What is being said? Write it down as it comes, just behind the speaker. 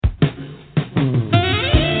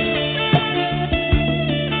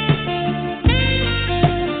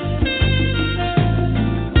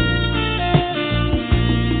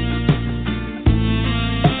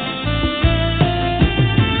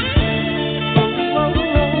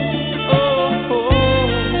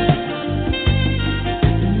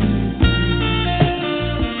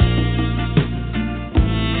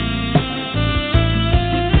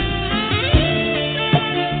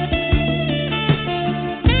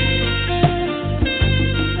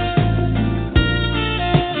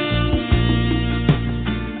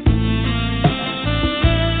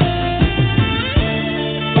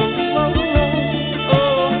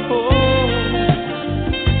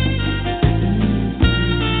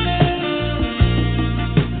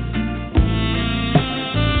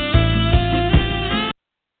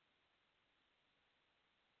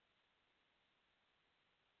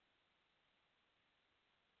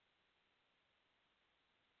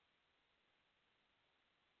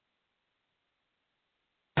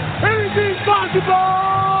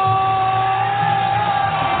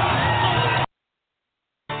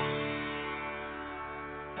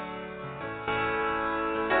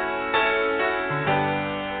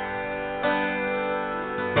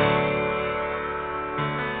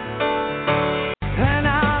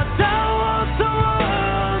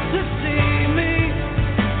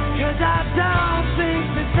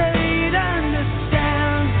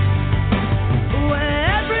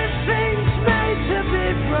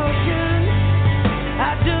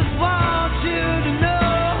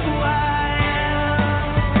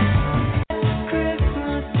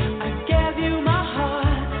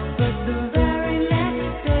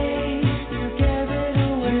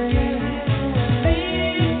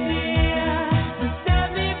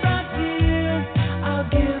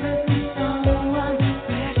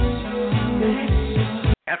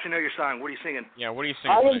What are you singing? Yeah, what are you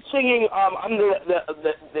singing? I am singing. I'm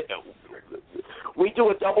we do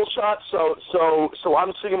a double shot, so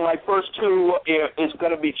I'm singing my first two. Is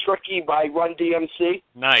going to be "Tricky" by Run DMC.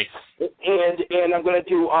 Nice. And I'm going to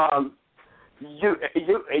do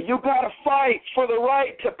you gotta fight for the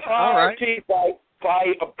right to party by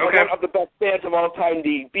one of the best bands of all time,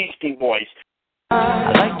 the Beastie Boys.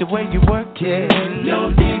 I like the way you work it, no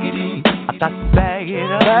diggity. I got to bag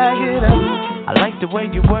it up. I like the way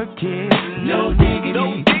you work it, no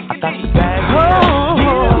diggity. I got to bag it up.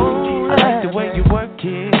 I like the way you work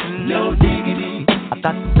it, no diggity. I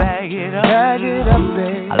got to bag it up.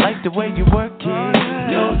 I like the way you work it,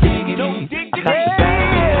 no diggity. I got to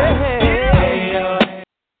bag it up.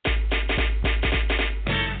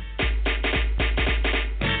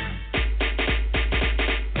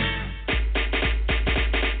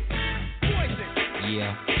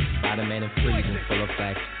 Man and freezing full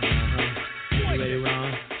effect. You ready,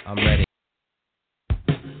 Ron? I'm ready.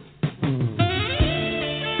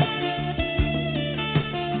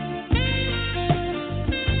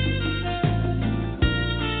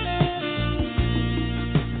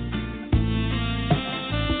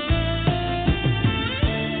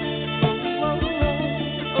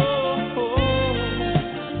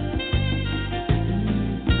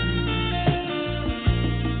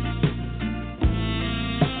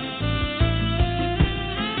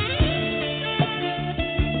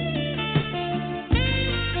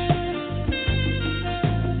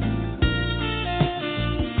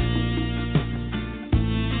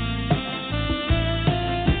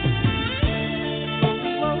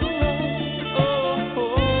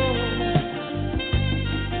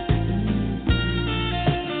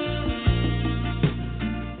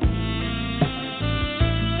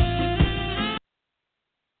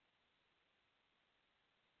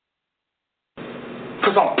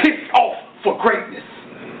 Because I'm pissed off for greatness.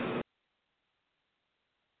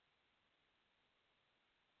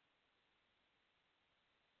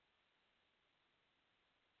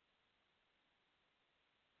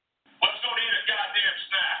 Let's go to eat a goddamn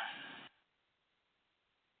snack.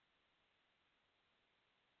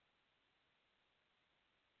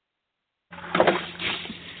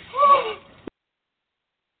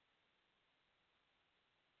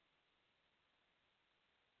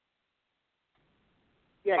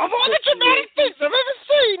 Yeah, of all the dramatic things I've ever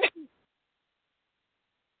seen.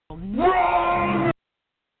 Wrong.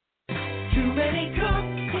 Too many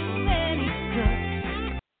cooks, too many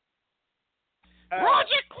cooks.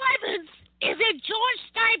 Roger Clemens is in George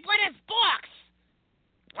Steinbrenner's box.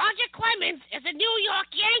 Roger Clemens is a New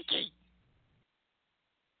York Yankee.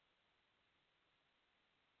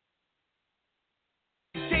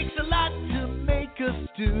 Takes a lot to make a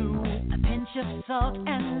stew. A pinch of salt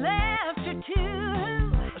and laughter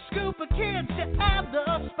too. A scoop of kids to add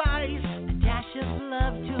the spice. A dash of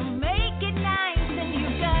love to make it nice. And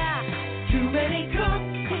you've got too many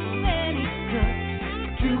cooks, too many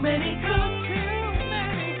cooks. Too many cooks, too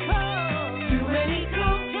many cooks. Too many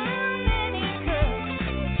cooks, too many cooks.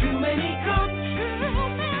 Too many cooks, too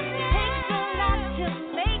many. Takes a lot to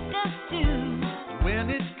make a stew. When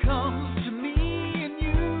it comes to me and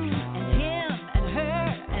you and him and her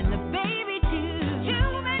and the baby too. Too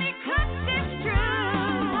many cooks, it's true.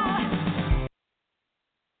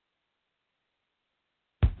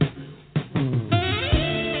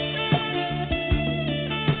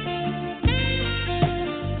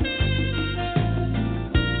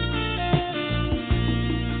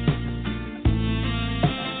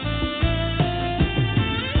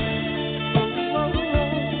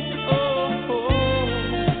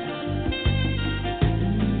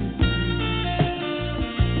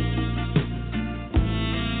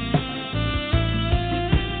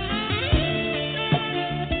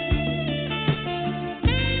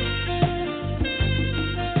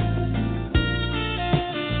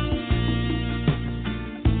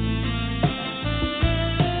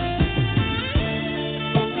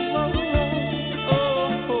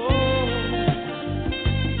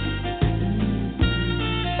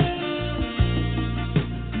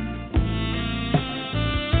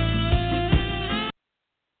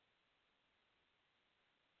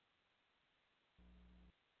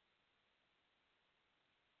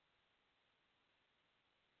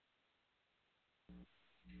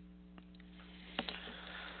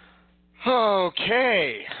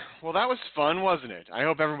 Okay. Well, that was fun, wasn't it? I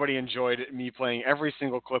hope everybody enjoyed me playing every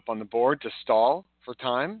single clip on the board to stall for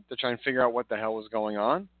time, to try and figure out what the hell was going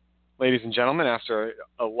on. Ladies and gentlemen, after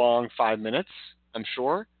a long 5 minutes, I'm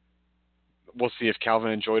sure, we'll see if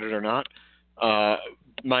Calvin enjoyed it or not.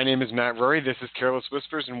 My name is Matt Rury. This is Careless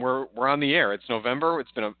Whispers, and we're on the air. It's November.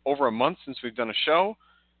 It's been over a month since we've done a show,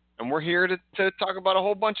 and we're here to talk about a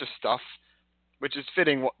whole bunch of stuff, which is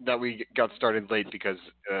fitting that we got started late because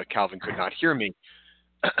Calvin could not hear me.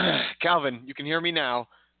 Calvin, you can hear me now.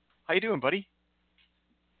 How you doing, buddy?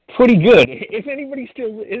 Pretty good. Is anybody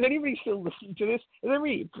still listening to this?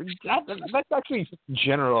 That's actually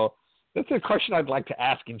general. That's a question I'd like to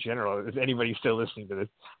ask in general. Is anybody still listening to this?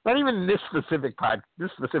 Not even this specific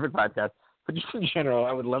podcast, but just in general,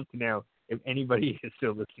 I would love to know if anybody is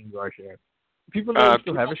still listening to our show. People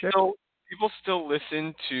still have a show. People still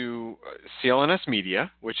listen to CLNS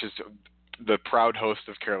Media, which is the proud host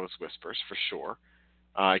of Careless Whispers, for sure.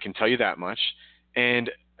 I can tell you that much.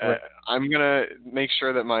 And I'm going to make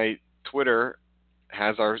sure that my Twitter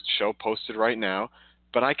has our show posted right now.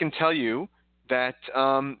 But I can tell you that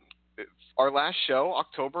our last show,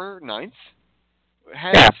 October 9th,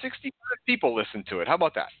 had 65 people listen to it. How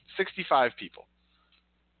about that? 65 people.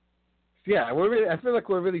 Yeah, I feel like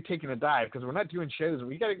we're really taking a dive because we're not doing shows.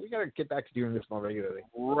 We gotta get back to doing this more regularly.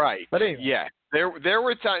 Right. But anyway. Yeah. There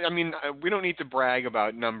were times. I mean, we don't need to brag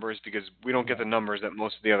about numbers because we don't get the numbers that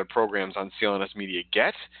most of the other programs on CLNS Media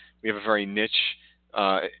get. We have a very niche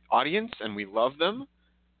audience, and we love them.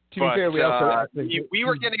 To be fair, we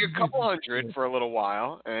were getting a couple hundred for a little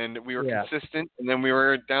while, and we were consistent, and then we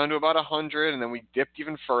were down to about 100, and then we dipped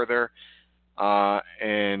even further,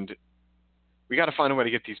 and we got to find a way to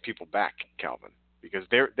get these people back, Calvin, because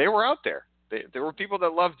they were out there. There were people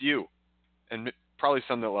that loved you, and probably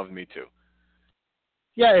some that loved me too.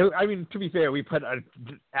 Yeah, I mean, to be fair, we put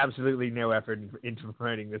absolutely no effort into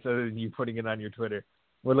promoting this other than you putting it on your Twitter.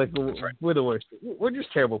 We're the worst. We're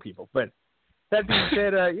just terrible people. But that being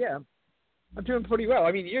said, I'm doing pretty well.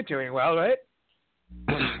 I mean, you're doing well, right?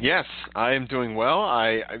 Yes, I am doing well.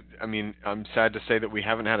 I mean, I'm sad to say that we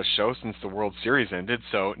haven't had a show since the World Series ended,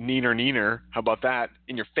 so neener. How about that?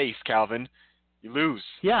 In your face, Calvin. You lose.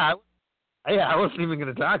 Yeah, I wasn't even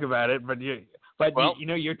going to talk about it, but your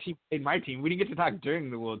team played my team. We didn't get to talk during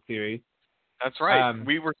the World Series. That's right.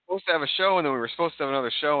 We were supposed to have a show, and then we were supposed to have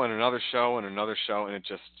another show, and another show, and another show, and it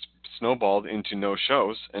just snowballed into no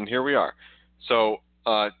shows, and here we are. So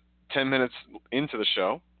 10 minutes into the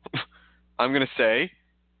show, I'm going to say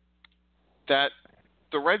that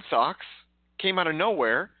the Red Sox came out of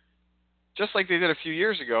nowhere, just like they did a few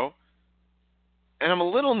years ago, and I'm a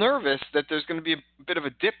little nervous that there's going to be a bit of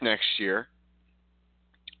a dip next year.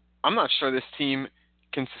 I'm not sure this team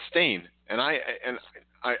can sustain, and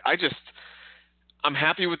I'm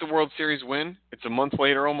happy with the World Series win. It's a month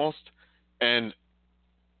later almost, and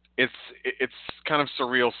it's kind of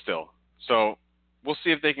surreal still. So we'll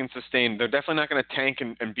see if they can sustain. They're definitely not going to tank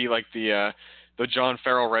and be like the John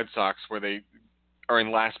Farrell Red Sox, where they are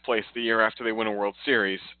in last place the year after they win a World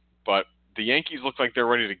Series. But the Yankees look like they're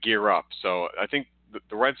ready to gear up. So I think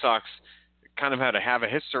the Red Sox kind of have a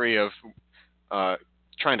history of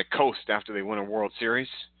trying to coast after they win a World Series.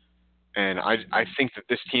 And I think that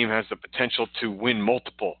this team has the potential to win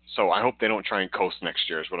multiple. So I hope they don't try and coast next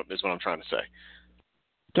year is what I'm trying to say.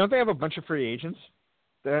 Don't they have a bunch of free agents?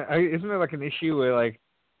 Isn't there like an issue where I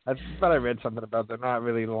thought I read something about they're not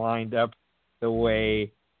really lined up the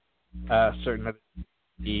way certain of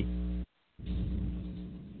the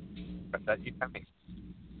that you tell me.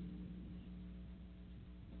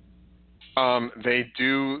 They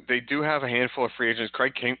do have a handful of free agents.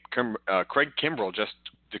 Craig Kimbrell just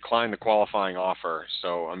declined the qualifying offer.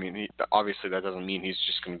 So I mean, obviously that doesn't mean he's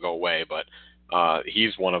just going to go away, but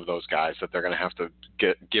he's one of those guys that they're going to have to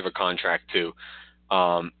give a contract to.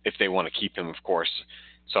 If they want to keep him, of course.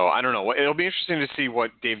 So I don't know. It'll be interesting to see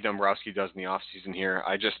what Dave Dombrowski does in the offseason here.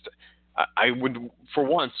 I would, for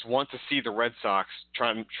once, want to see the Red Sox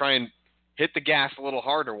try and hit the gas a little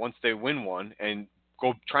harder once they win one and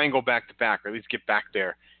try and go back to back, or at least get back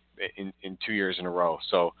there in 2 years in a row.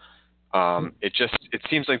 So it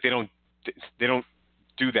seems like they don't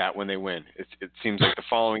do that when they win. It seems like the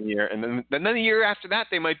following year, and then the year after that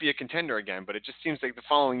they might be a contender again. But it just seems like the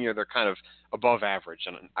following year they're kind of above average,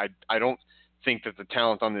 and I don't think that the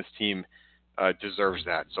talent on this team deserves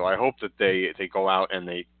that. So I hope that they go out and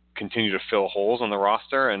they continue to fill holes on the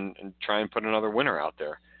roster and try and put another winner out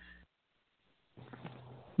there.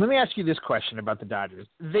 Let me ask you this question about the Dodgers.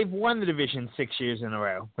 They've won the division 6 years in a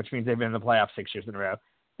row, which means they've been in the playoffs 6 years in a row.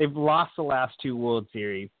 They've lost the last two World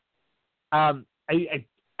Series. I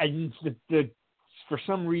for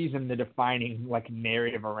some reason the defining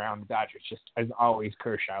narrative around the Dodgers just is always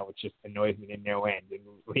Kershaw, which just annoys me to no end. And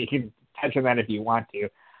we can touch on that if you want to.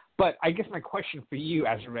 But I guess my question for you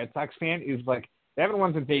as a Red Sox fan is they haven't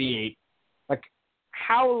won since '88.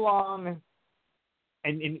 How long?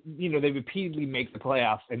 And they repeatedly make the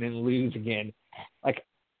playoffs and then lose again.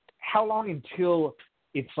 How long until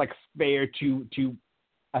it's fair to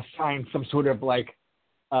assign some sort of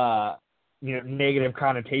negative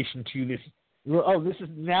connotation to this? Oh, this is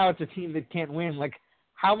now it's a team that can't win.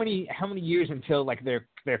 How many years until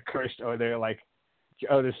they're cursed or they're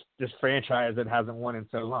this franchise that hasn't won in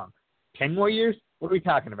so long? 10 more years? What are we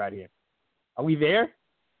talking about here? Are we there?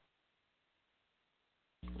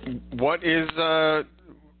 What is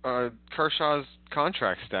Kershaw's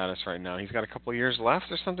contract status right now? He's got a couple of years left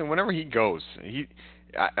or something. Whenever he goes,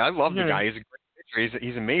 I love the guy. He's a great pitcher.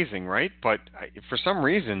 He's amazing, right? But for some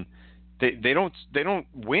reason, they don't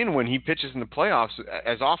win when he pitches in the playoffs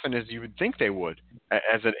as often as you would think they would.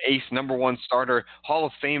 As an ace, number one starter, Hall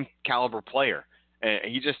of Fame caliber player,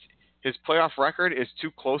 his playoff record is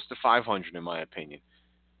too close to 500 in my opinion.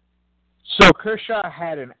 So Kershaw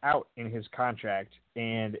had an out in his contract,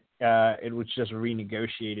 and it was just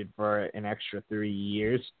renegotiated for an extra 3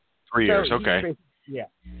 years. 3 years, okay. Yeah.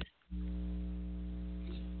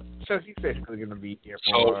 So he's basically going to be here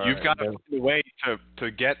for. So you've got to find a way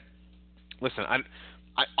to get. Listen, I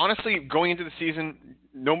honestly, going into the season,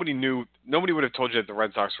 nobody would have told you that the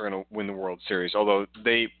Red Sox were going to win the World Series, although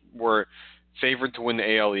they were favored to win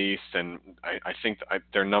the AL East, and I think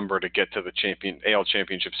their number to get to the AL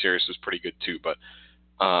Championship Series was pretty good too. But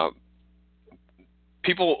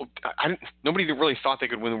nobody really thought they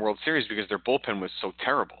could win the World Series because their bullpen was so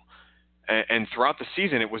terrible, and throughout the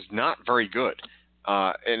season it was not very good.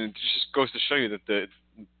 And it just goes to show you that the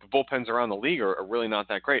bullpens around the league are really not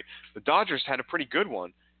that great. The Dodgers had a pretty good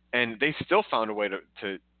one, and they still found a way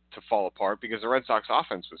to fall apart because the Red Sox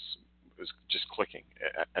offense was just clicking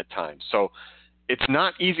at times. So it's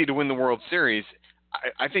not easy to win the World Series.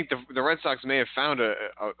 I think the Red Sox may have found a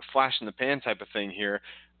flash in the pan type of thing here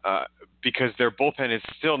because their bullpen is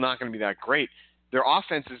still not going to be that great. Their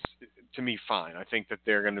offense is, to me, fine. I think that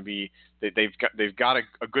they're going to be they've got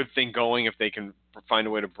a good thing going if they can find a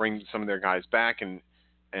way to bring some of their guys back and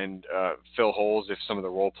fill holes if some of the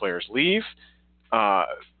role players leave.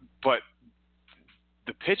 But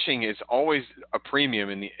the pitching is always a premium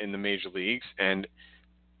in the major leagues, and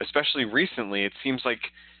especially recently, it seems like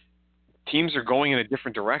teams are going in a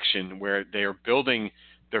different direction where they are building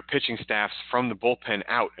their pitching staffs from the bullpen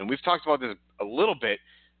out. And we've talked about this a little bit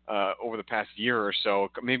over the past year or so,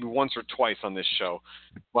 maybe once or twice on this show.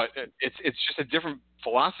 But it's just a different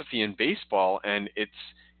philosophy in baseball, and it's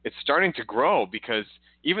starting to grow because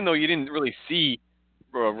even though you didn't really see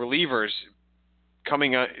relievers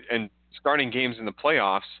coming out and starting games in the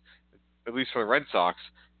playoffs, at least for the Red Sox,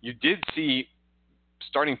 you did see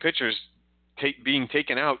starting pitchers being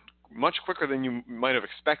taken out much quicker than you might have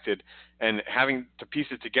expected and having to piece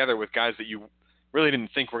it together with guys that you really didn't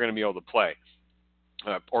think were going to be able to play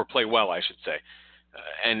or play well, I should say.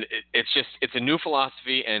 And it's a new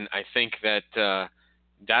philosophy, and I think that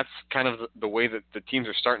that's kind of the way that the teams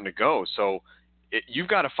are starting to go. So you've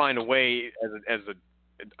got to find a way as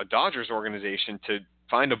a Dodgers organization to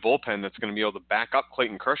find a bullpen that's going to be able to back up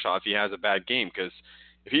Clayton Kershaw if he has a bad game, because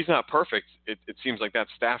if he's not perfect, it seems like that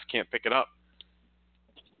staff can't pick it up.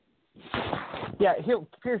 Yeah,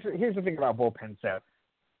 here's the thing about bullpens, though.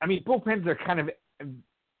 I mean, bullpens are kind of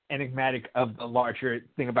enigmatic of the larger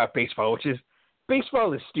thing about baseball, which is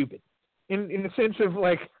baseball is stupid. In the sense of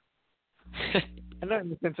and not in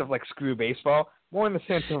the sense of screw baseball, more in the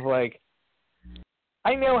sense of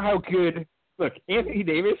I know how good. Look, Anthony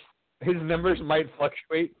Davis, his numbers might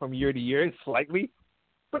fluctuate from year to year slightly,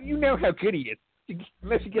 but you know how good he is,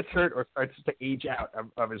 unless he gets hurt or starts to age out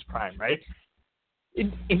of his prime, right?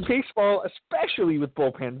 In baseball, especially with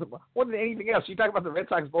bullpens, more than anything else, you talk about the Red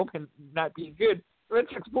Sox bullpen not being good. The Red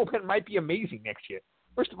Sox bullpen might be amazing next year.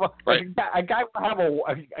 First of all, right. a guy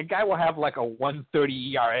will have a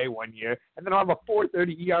 1.30 ERA one year, and then I'll have a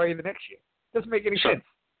 4.30 ERA the next year. Doesn't make any sense.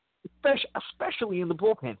 Especially in the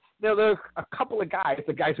bullpen. Now there are a couple of guys,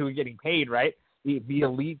 the guys who are getting paid, right? The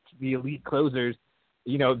elite closers,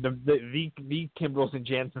 the Kimbrels and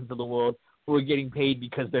Jansons of the world who are getting paid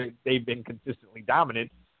because they've been consistently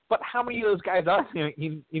dominant. But how many of those guys are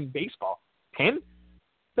in baseball? 10?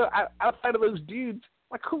 So outside of those dudes,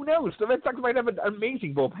 who knows? The Red Sox might have an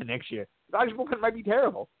amazing bullpen next year. The Dodgers bullpen might be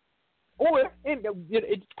terrible.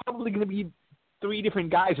 It's probably going to be 3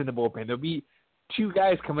 different guys in the bullpen. There'll be 2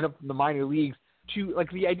 guys coming up from the minor leagues.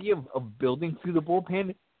 The idea of building through the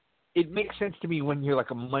bullpen it makes sense to me when you're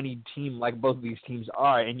like a moneyed team like both of these teams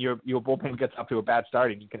are, and your bullpen gets up to a bad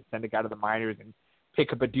start, and you can send a guy to the minors and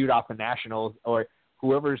pick up a dude off the Nationals or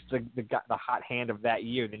whoever's the hot hand of that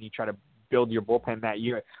year. Then you try to build your bullpen that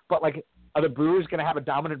year. But like, are the Brewers going to have a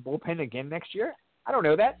dominant bullpen again next year? I don't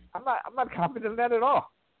know that. I'm not confident in that at all.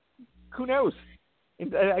 Who knows?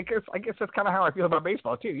 And I guess that's kind of how I feel about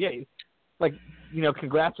baseball too. Yeah, like,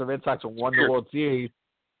 congrats, the Red Sox won the World Series.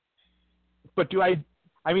 But I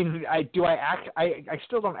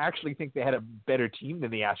still don't actually think they had a better team than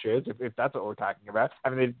the Astros, if that's what we're talking about. I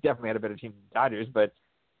mean, they definitely had a better team than the Dodgers, but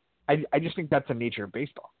I just think that's the nature of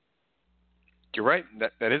baseball. You're right.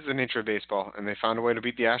 That is the nature of baseball, and they found a way to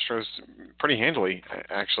beat the Astros pretty handily.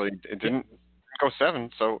 Actually, it didn't go 7,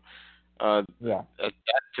 so that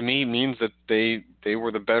to me means that they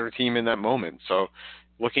were the better team in that moment. So,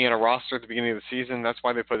 looking at a roster at the beginning of the season, that's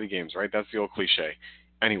why they play the games, right? That's the old cliche.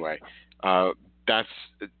 Anyway, that's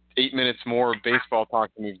 8 minutes more baseball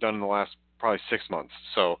talk than we've done in the last probably 6 months.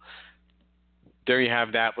 So, there you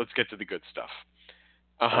have that. Let's get to the good stuff.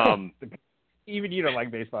 Even you don't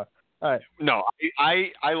like baseball. No,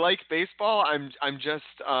 I like baseball. I'm just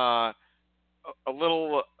a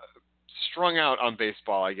little strung out on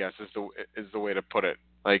baseball, I guess is the way to put it.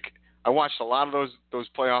 Like, I watched a lot of those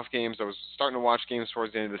playoff games. I was starting to watch games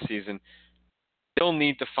towards the end of the season. Still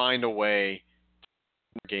need to find a way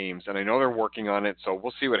to games, and I know they're working on it, so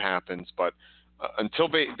we'll see what happens. But until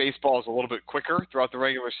baseball is a little bit quicker throughout the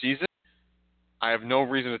regular season, I have no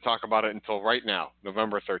reason to talk about it until right now,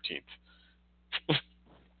 November 13th.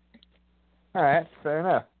 All right, fair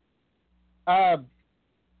enough.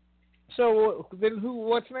 So then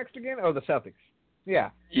what's next again? Oh, the Celtics. Yeah.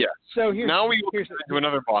 Yeah. So now we go to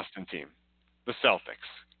another Boston team, the Celtics,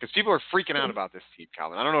 because people are freaking out about this team,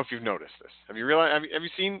 Calvin. I don't know if you've noticed this. Have you realized? Have you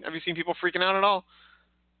seen people freaking out at all?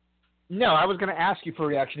 No, I was going to ask you for a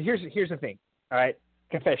reaction. Here's the thing. All right,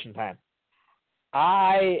 confession time.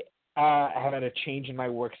 I have had a change in my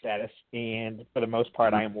work status, and for the most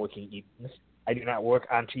part, I am working evenings. I do not work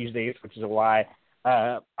on Tuesdays, which is why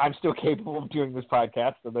I'm still capable of doing this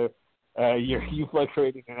podcast. So you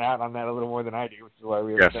fluctuating in and out on that a little more than I do, which is why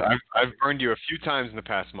we. Yes, I've burned you a few times in the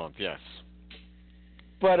past month. Yes.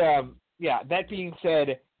 But that being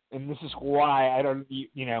said, and this is why I don't, you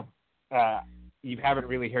haven't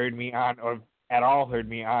really heard me on, or at all heard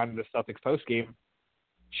me on the Celtics postgame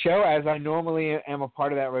show, as I normally am a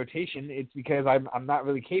part of that rotation. It's because I'm not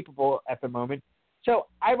really capable at the moment. So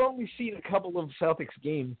I've only seen a couple of Celtics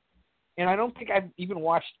games, and I don't think I've even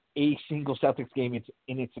watched a single Celtics game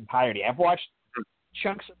in its entirety. I've watched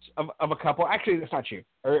chunks of a couple. Actually, that's not true.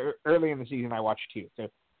 Early in the season, I watched 2.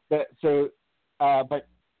 But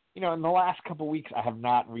in the last couple of weeks, I have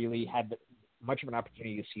not really had much of an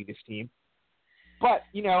opportunity to see this team. But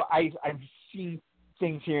I've seen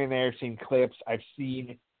things here and there, seen clips. I've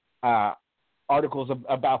seen articles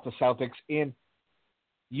about the Celtics. And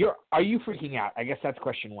are you freaking out? I guess that's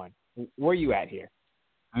question 1. Where are you at here?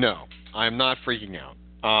 No, I'm not freaking out.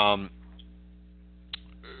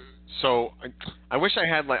 So I wish I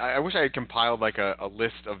had compiled like a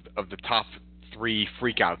list of the top 3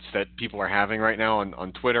 freakouts that people are having right now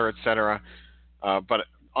on Twitter, etc. But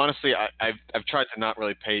honestly, I've tried to not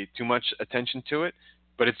really pay too much attention to it,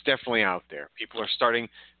 but it's definitely out there. People are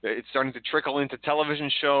it's starting to trickle into television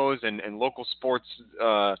shows and local sports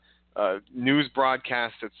news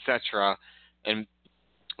broadcasts, etc. And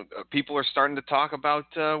people are starting to talk about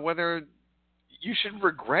whether you should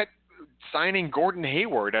regret signing Gordon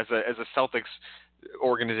Hayward as a Celtics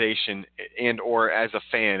organization and or as a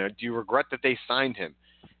fan. Or do you regret that they signed him?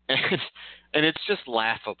 And it's just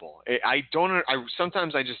laughable.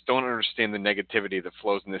 Sometimes I just don't understand the negativity that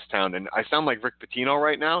flows in this town. And I sound like Rick Pitino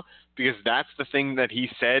right now because that's the thing that he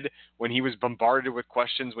said when he was bombarded with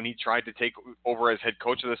questions when he tried to take over as head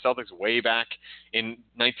coach of the Celtics way back in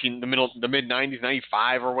the mid-90s,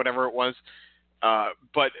 95 or whatever it was.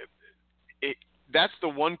 But that's the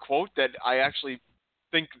one quote that I actually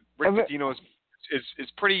think Rick Pitino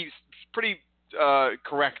is pretty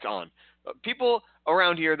correct on. People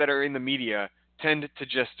around here that are in the media tend to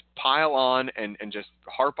just pile on and just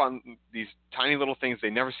harp on these tiny little things. They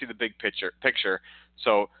never see the big picture.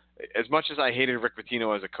 So as much as I hated Rick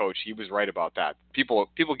Pitino as a coach, he was right about that. People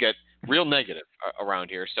get real negative around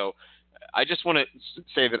here. So I just want to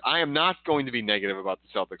say that I am not going to be negative about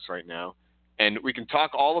the Celtics right now. And we can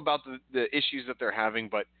talk all about the issues that they're having,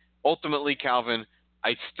 but ultimately, Calvin,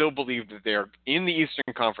 I still believe that they're in the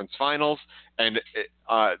Eastern Conference Finals, and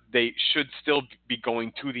they should still be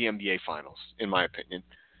going to the NBA Finals, in my opinion.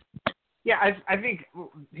 Yeah, I think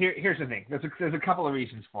here's the thing. There's a couple of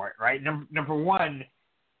reasons for it, right? Number one,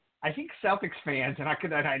 I think Celtics fans, and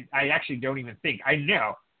I actually don't even think I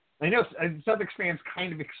know Celtics fans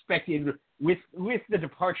kind of expected with the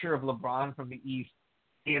departure of LeBron from the East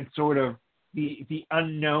and sort of the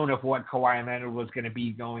unknown of what Kawhi Leonard was going to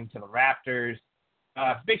be going to the Raptors.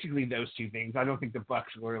 Basically those two things. I don't think the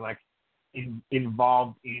Bucks were like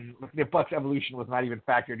involved in the Bucks evolution was not even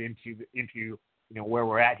factored into where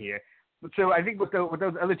we're at here. But so I think with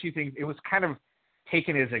those other two things, it was kind of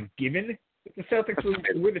taken as a given that the Celtics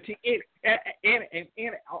were the team,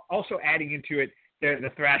 and also adding into it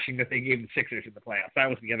the thrashing that they gave the Sixers in the playoffs. That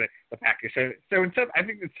was the factor. So in I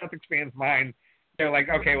think the Celtics fans' mind, they're like,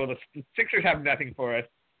 okay, well the Sixers have nothing for us.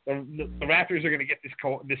 The Raptors are going to get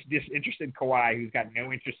this disinterested Kawhi who's got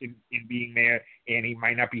no interest in being there, and he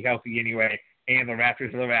might not be healthy anyway. And the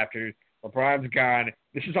Raptors are the Raptors. LeBron's gone.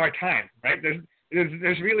 This is our time, right?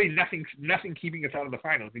 There's really nothing keeping us out of the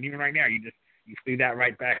finals. And even right now, you threw that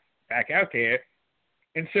right back out there.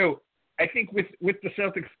 And so I think with the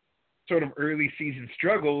Celtics sort of early season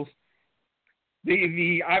struggles,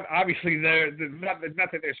 obviously not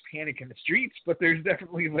that there's panic in the streets, but there's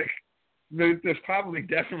definitely there's probably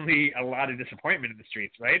definitely a lot of disappointment in the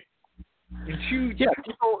streets, right?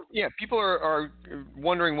 People are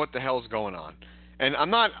wondering what the hell's going on. And I'm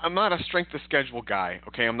not a strength of schedule guy,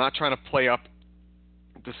 okay? I'm not trying to play up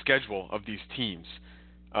the schedule of these teams.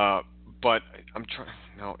 But I'm trying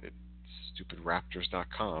now. It's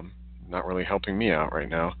stupidraptors.com not really helping me out right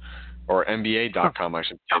now, or NBA.com I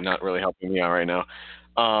should say, not really helping me out right now.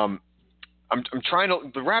 I'm trying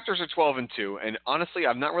to. The Raptors are 12-2, and honestly,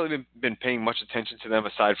 I've not really been paying much attention to them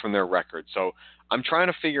aside from their record. So I'm trying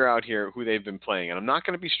to figure out here who they've been playing, and I'm not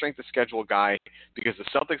going to be strength of schedule guy because the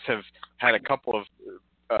Celtics have had a couple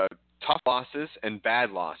of tough losses and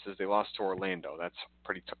bad losses. They lost to Orlando. That's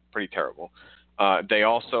pretty terrible. They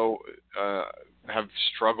also have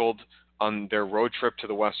struggled on their road trip to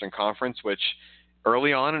the Western Conference, which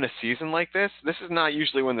early on in a season like this is not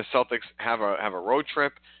usually when the Celtics have a road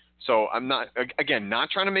trip. So I'm not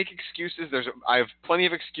trying to make excuses. I have plenty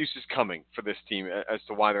of excuses coming for this team as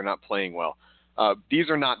to why they're not playing well. These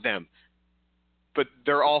are not them, but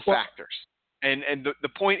they're all factors. And the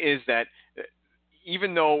point is that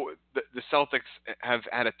even though the Celtics have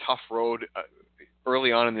had a tough road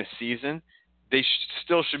early on in this season, they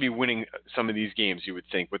still should be winning some of these games, you would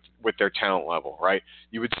think, with their talent level, right?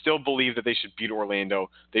 You would still believe that they should beat Orlando.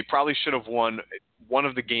 They probably should have won one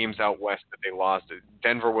of the games out west that they lost.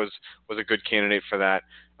 Denver was a good candidate for that.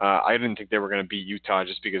 I didn't think they were going to beat Utah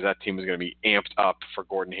just because that team was going to be amped up for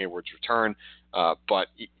Gordon Hayward's return. But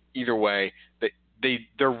either way,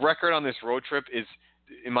 their record on this road trip is,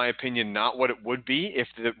 in my opinion, not what it would be if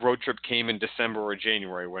the road trip came in December or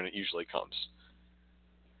January when it usually comes.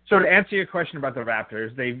 So to answer your question about the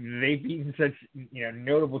Raptors, they've beaten such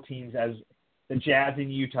notable teams as the Jazz in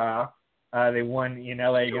Utah. They won in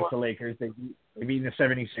LA against the Lakers. They've beaten the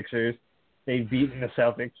 76ers. They've beaten the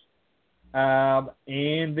Celtics.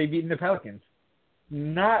 And they've beaten the Pelicans.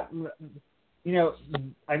 Not,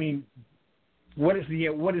 I mean, what is the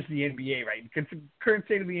NBA, right? Because the current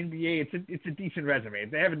state of the NBA, it's a decent resume.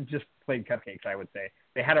 They haven't just played cupcakes, I would say.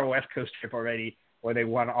 They had a West Coast trip already where they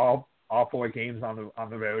won all 4 games on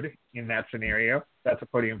the road in that scenario. That's a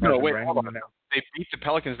pretty impressive record. They beat the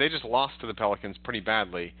Pelicans. They just lost to the Pelicans pretty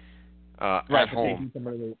badly at home.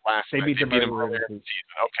 They beat them earlier in the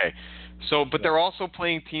season. Okay. So, but they're also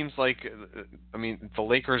playing teams like, the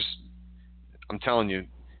Lakers. I'm telling you,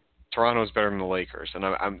 Toronto's better than the Lakers, and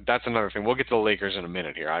that's another thing. We'll get to the Lakers in a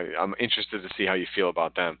minute here. I'm interested to see how you feel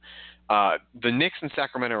about them. The Knicks and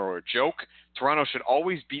Sacramento are a joke. Toronto should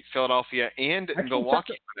always beat Philadelphia and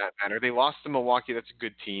Milwaukee for that matter. They lost to Milwaukee. That's a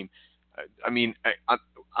good team. I'm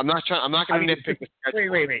not going to nitpick the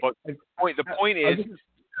schedule. Wait. But the point is,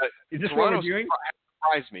 is this Toronto what we're doing?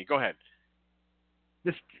 Surprised me. Go ahead.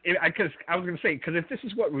 Because I was going to say, because if this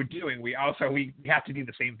is what we're doing, we have to do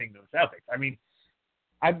the same thing to the Celtics.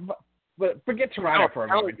 But forget Toronto for a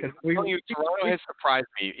moment. Toronto has surprised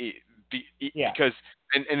me because,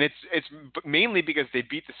 and it's mainly because they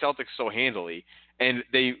beat the Celtics so handily, and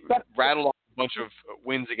they rattled off a bunch of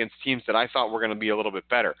wins against teams that I thought were going to be a little bit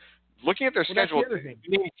better. Looking at their schedule,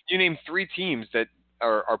 you name 3 teams that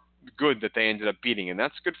are good that they ended up beating, and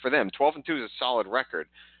that's good for them. 12-2 is a solid record,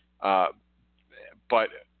 but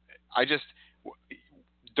I just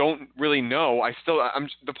don't really know.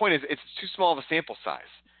 The point is, it's too small of a sample size.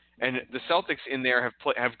 And the Celtics in there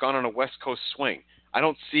have gone on a West Coast swing. I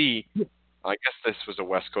don't see. I guess this was a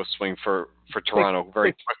West Coast swing for Toronto,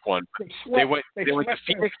 very quick one. They went to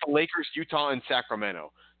Phoenix, the Lakers, Utah, and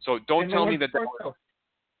Sacramento. So don't tell me that.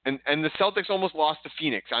 And the Celtics almost lost to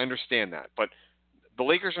Phoenix. I understand that, but the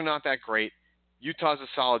Lakers are not that great. Utah's a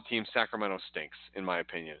solid team. Sacramento stinks, in my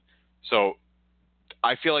opinion. So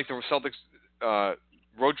I feel like the Celtics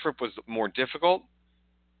road trip was more difficult,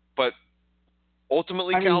 but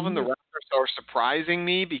ultimately, Calvin, the Raptors are surprising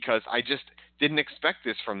me because I just didn't expect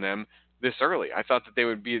this from them this early. I thought that they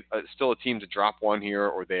would be still a team to drop one here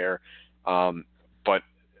or there, but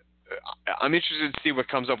I'm interested to see what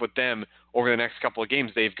comes up with them over the next couple of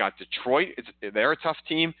games. They've got Detroit. They're a tough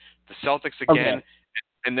team. The Celtics again. Okay.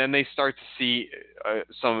 And then they start to see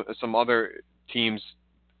some other teams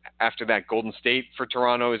after that. Golden State for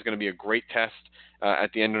Toronto is going to be a great test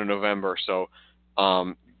at the end of November. So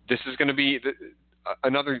this is going to be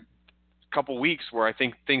another couple weeks where I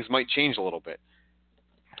think things might change a little bit.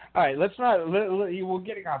 All right, we're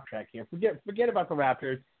getting off track here. Forget about the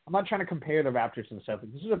Raptors. I'm not trying to compare the Raptors to the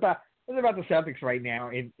Celtics. This is about the Celtics right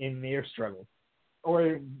now in their struggle,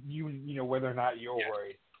 or you know whether or not you're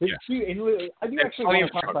worried. Yeah. I do actually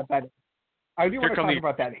want to talk about that. I do want to talk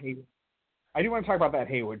about that Hayward. I do want to talk about that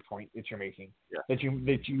Hayward point that you're making. Yeah. That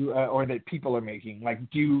you or that people are making. Like,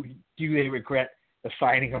 do they regret the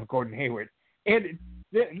signing of Gordon Hayward? And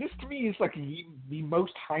this to me is like the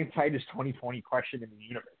most hindsight is 2020 question in the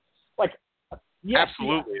universe. Like, yes,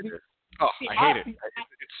 absolutely. I hate it.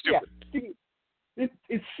 It's stupid. Yeah,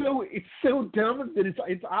 it's so dumb that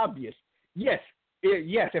it's obvious. Yes.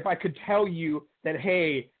 If I could tell you that,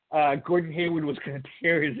 hey, Gordon Hayward was going to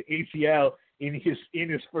tear his ACL in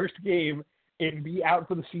his first game and be out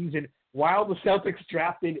for the season while the Celtics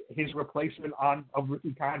drafted his replacement on a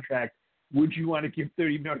rookie contract, would you want to give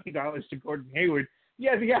 $30 million to Gordon Hayward?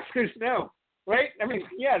 Yeah, the answer is no, right? I mean,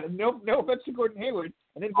 yeah, no offense to Gordon Hayward,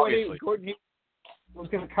 and then Gordon Hayward was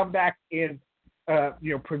going to come back and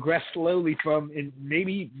progress slowly from, and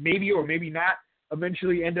maybe or maybe not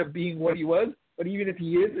eventually end up being what he was. But even if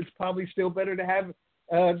he is, it's probably still better to have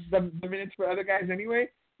the minutes for other guys anyway.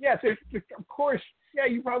 Yes, of course. Yeah,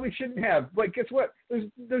 you probably shouldn't have. But guess what?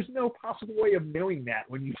 There's no possible way of knowing that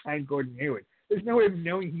when you sign Gordon Hayward. There's no way of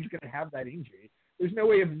knowing he's going to have that injury. There's no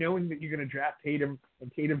way of knowing that you're going to draft Tatum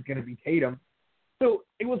and Tatum's going to be Tatum. So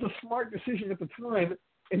it was a smart decision at the time.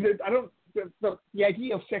 And the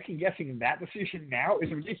idea of second guessing that decision now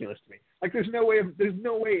is ridiculous to me. Like, there's no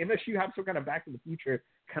way unless you have some kind of Back to the Future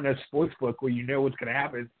kind of sports book where you know what's going to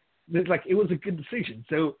happen. It's like, it was a good decision.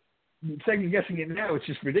 So second guessing it now, it's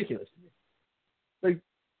just ridiculous to me. Like,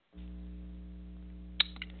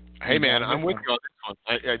 hey man, I'm with you on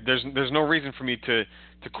this one. There's no reason for me to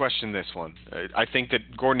question this one. I think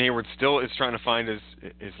that Gordon Hayward still is trying to find his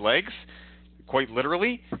legs, quite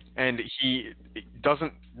literally, and he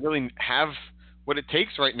doesn't really have what it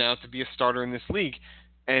takes right now to be a starter in this league.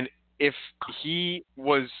 And if he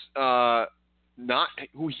was not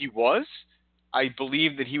who he was, I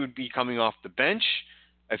believe that he would be coming off the bench.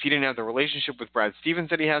 If he didn't have the relationship with Brad Stevens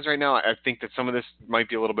that he has right now, I think that some of this might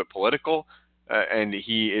be a little bit political, and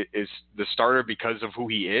he is the starter because of who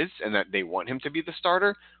he is and that they want him to be the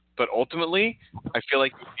starter. But ultimately, I feel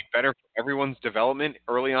like it would be better for everyone's development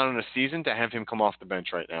early on in a season to have him come off the bench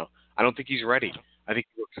right now. I don't think he's ready. I think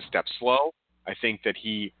he looks a step slow. I think that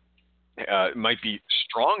he might be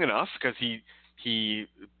strong enough because he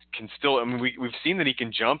can still. I mean, we've seen that he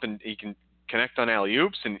can jump and he can connect on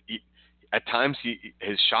alley-oops, and at times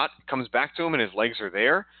his shot comes back to him and his legs are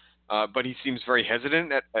there. But he seems very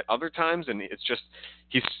hesitant at other times, and it's just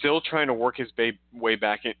he's still trying to work his way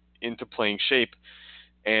back into playing shape.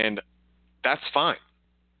 And that's fine.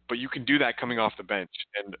 But you can do that coming off the bench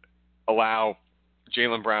and allow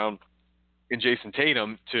Jaylen Brown and Jason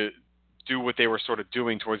Tatum to do what they were sort of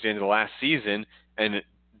doing towards the end of the last season and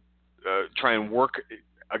try and work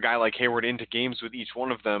a guy like Hayward into games with each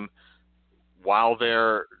one of them while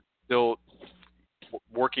they're still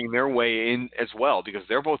working their way in as well, because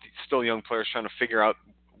they're both still young players trying to figure out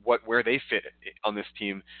where they fit on this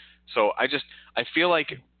team. So I feel like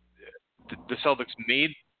the Celtics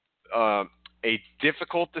made a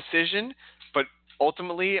difficult decision, but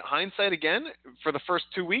ultimately, hindsight again, for the first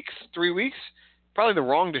 3 weeks, probably the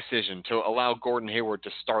wrong decision to allow Gordon Hayward to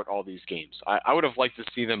start all these games. I would have liked to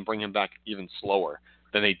see them bring him back even slower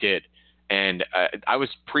than they did. And I was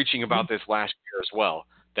preaching about this last year as well,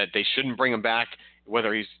 that they shouldn't bring him back,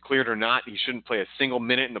 whether he's cleared or not. He shouldn't play a single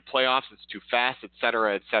minute in the playoffs. It's too fast, et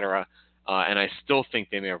cetera, et cetera. And I still think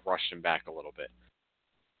they may have rushed him back a little bit.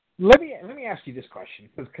 Let me ask you this question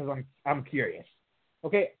because I'm curious.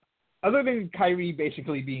 Okay, other than Kyrie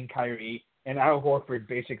basically being Kyrie and Al Horford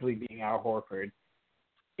basically being Al Horford,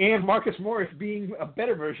 and Marcus Morris being a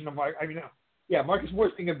better version of Marcus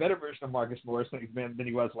Morris being a better version of Marcus Morris than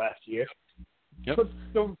he was last year. Yep.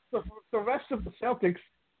 So the rest of the Celtics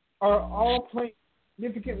are all playing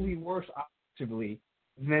significantly worse offensively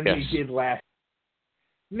than they did last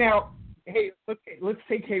Now, hey, let's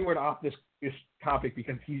take Hayward off this topic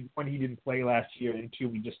because he didn't play last year, and two,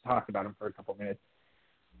 we just talked about him for a couple minutes.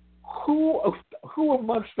 Who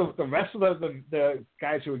amongst the rest of the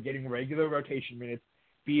guys who are getting regular rotation minutes,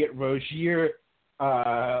 be it Rozier,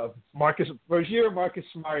 Marcus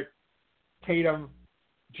Smart, Tatum,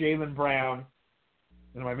 Jaylen Brown,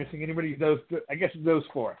 and am I missing anybody? I guess those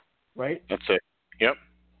four, right? That's it. Yep.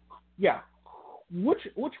 Yeah. Which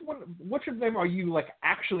of them are you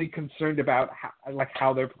actually concerned about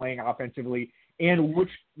how they're playing offensively, and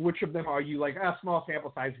which of them are you small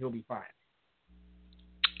sample size, he'll be fine?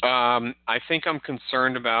 I think I'm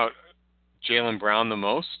concerned about Jaylen Brown the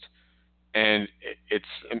most, and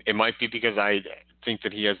it might be because I think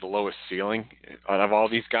that he has the lowest ceiling out of all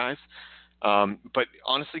these guys. But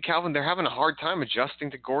honestly, Calvin, they're having a hard time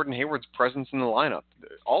adjusting to Gordon Hayward's presence in the lineup.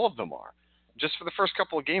 All of them are. Just for the first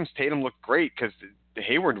couple of games, Tatum looked great because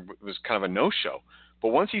Hayward was kind of a no-show. But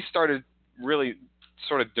once he started really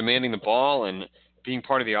sort of demanding the ball and being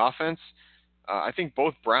part of the offense, I think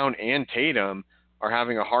both Brown and Tatum are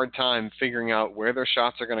having a hard time figuring out where their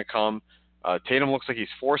shots are going to come. Tatum looks like he's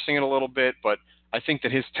forcing it a little bit, but I think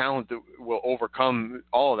that his talent will overcome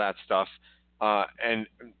all of that stuff. And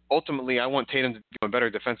ultimately, I want Tatum to be a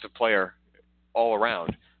better defensive player all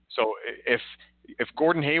around. So if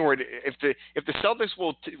Gordon Hayward, if the Celtics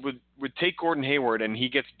would take Gordon Hayward and he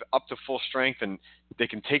gets up to full strength and they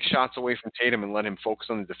can take shots away from Tatum and let him focus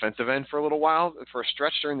on the defensive end for a little while, for a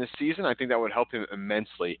stretch during this season, I think that would help him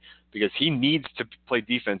immensely because he needs to play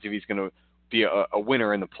defense if he's going to be a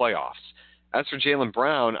winner in the playoffs. As for Jaylen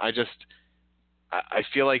Brown, I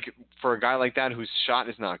feel like for a guy like that whose shot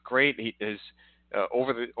is not great, he is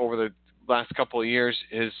over the last couple of years,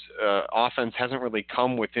 his offense hasn't really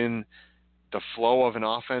come within the flow of an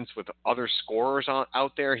offense with other scorers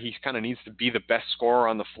out there. He kind of needs to be the best scorer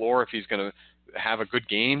on the floor if he's going to have a good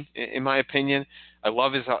game, in my opinion. I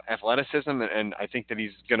love his athleticism, and I think that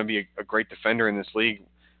he's going to be a great defender in this league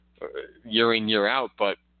year in, year out,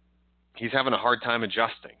 but he's having a hard time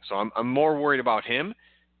adjusting. So I'm more worried about him.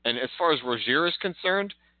 And as far as Rozier is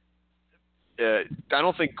concerned, I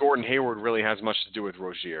don't think Gordon Hayward really has much to do with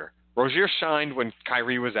Rozier. Rozier shined when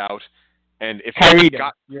Kyrie was out, and if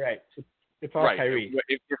you're right. It's all right. Kyrie.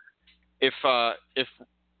 If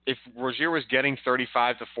Rozier was getting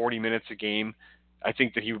 35 to 40 minutes a game, I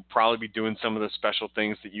think that he would probably be doing some of the special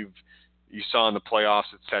things that you saw in the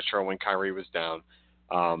playoffs, etc. when Kyrie was down.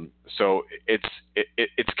 So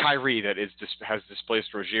it's Kyrie that has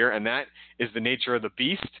displaced Rozier, and that is the nature of the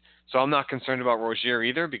beast. So I'm not concerned about Rozier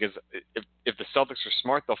either, because if the Celtics are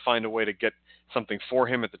smart, they'll find a way to get something for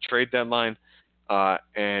him at the trade deadline.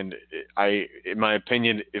 And in my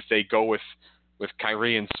opinion, if they go with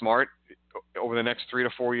Kyrie and Smart over the next 3 to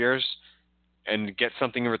 4 years and get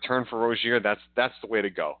something in return for Rozier, that's the way to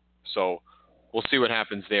go. So we'll see what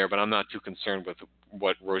happens there, but I'm not too concerned with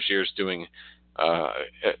what Rozier's doing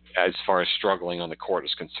as far as struggling on the court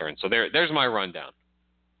is concerned. So there's my rundown.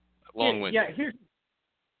 Long-winded.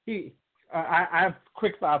 I have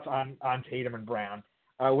quick thoughts on Tatum and Brown.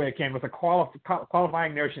 When it came with a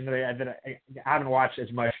qualifying notion that I haven't watched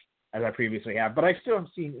as much as I previously have, but I still have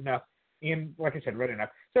seen enough and, like I said, read enough.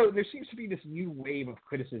 So there seems to be this new wave of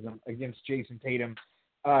criticism against Jason Tatum,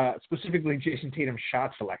 specifically Jason Tatum's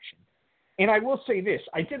shot selection. And I will say this: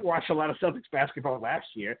 I did watch a lot of Celtics basketball last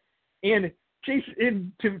year, and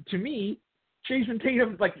to me, Jason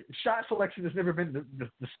Tatum, shot selection has never been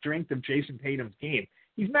the strength of Jason Tatum's game.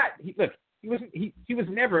 He's not. He was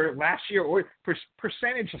never last year, or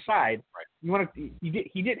percentage aside. Right.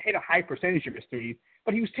 He did hit a high percentage of his threes,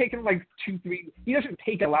 but he was taking 2, 3. He doesn't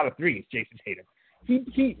take a lot of threes, Jason Tatum. He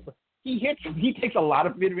takes a lot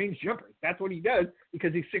of mid-range jumpers. That's what he does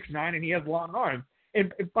because he's 6'9" and he has long arms.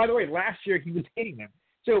 And by the way, last year he was hitting them.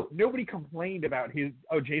 So nobody complained about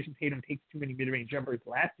Jason Tatum takes too many mid-range jumpers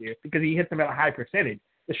last year because he hits them at a high percentage.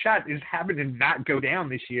 The shot is happening to not go down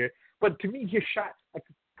this year. But to me, his shot,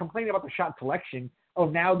 complaining about the shot selection,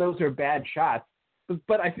 now those are bad shots.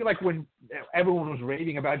 But I feel like when everyone was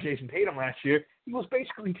raving about Jason Tatum last year, he was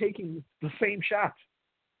basically taking the same shots.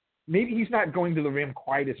 Maybe he's not going to the rim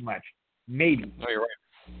quite as much. Maybe. No, you're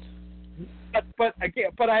right. But I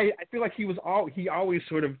feel like he always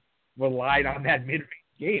sort of relied on that mid-range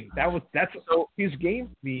game. That's his game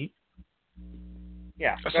to me.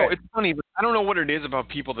 Yeah. So it's funny, but I don't know what it is about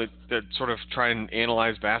people that sort of try and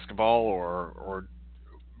analyze basketball or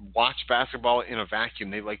watch basketball in a vacuum.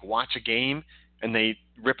 They watch a game and they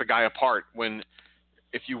rip a guy apart when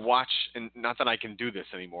if you watch, and not that I can do this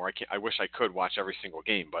anymore, I wish I could watch every single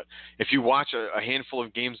game, but if you watch a handful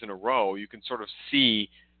of games in a row, you can sort of see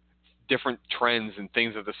different trends and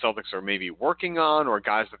things that the Celtics are maybe working on, or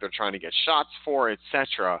guys that they're trying to get shots for,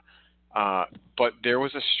 etc. But there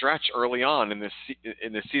was a stretch early on in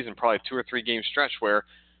this season, probably a 2 or 3 game stretch, where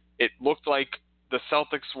it looked like the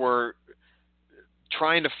Celtics were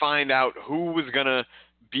trying to find out who was going to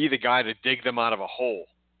be the guy to dig them out of a hole.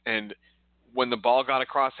 And when the ball got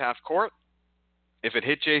across half court, if it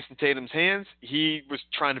hit Jason Tatum's hands, he was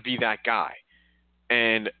trying to be that guy.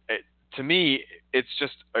 And to me, it's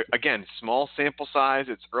just, again, small sample size.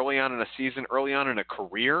 It's early on in a season, early on in a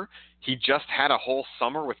career. He just had a whole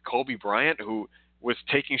summer with Kobe Bryant, who was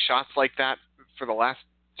taking shots like that for the last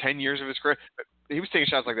 10 years of his career. He was taking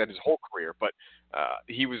shots like that his whole career, but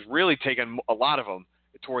he was really taking a lot of them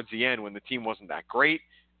towards the end when the team wasn't that great,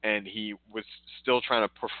 and he was still trying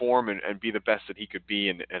to perform and be the best that he could be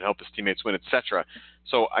and help his teammates win, etc.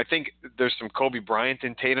 So I think there's some Kobe Bryant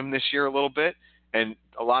in Tatum this year a little bit, and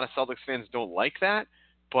a lot of Celtics fans don't like that,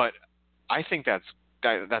 but I think that's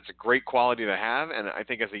a great quality to have. And I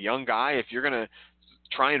think as a young guy, if you're going to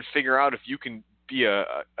try and figure out if you can be a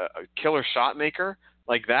killer shot maker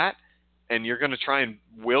like that, and you're going to try and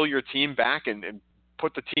will your team back and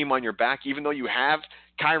put the team on your back, even though you have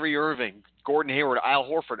Kyrie Irving, Gordon Hayward, Al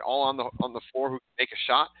Horford all on the floor who can make a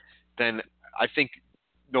shot, then I think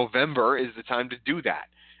November is the time to do that.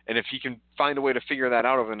 And if he can find a way to figure that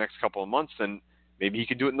out over the next couple of months, then maybe he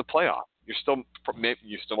can do it in the playoff. You still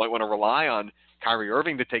might want to rely on Kyrie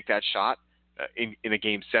Irving to take that shot in a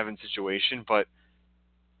Game 7 situation. But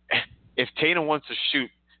if Tatum wants to shoot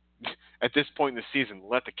at this point in the season,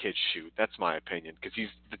 let the kid shoot. That's my opinion, because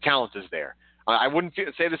the talent is there. I wouldn't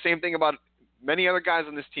say the same thing about many other guys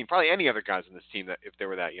on this team, probably any other guys on this team that if they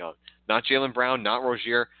were that young. Not Jaylen Brown, not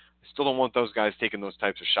Rozier. I still don't want those guys taking those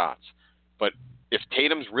types of shots. But if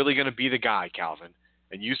Tatum's really going to be the guy, Calvin,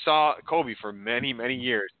 and you saw Kobe for many, many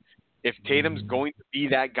years, if Tatum's going to be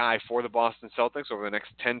that guy for the Boston Celtics over the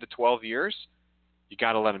next 10 to 12 years, you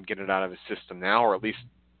got to let him get it out of his system now, or at least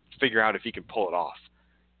figure out if he can pull it off.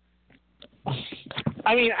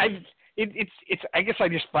 I mean, it's. I guess I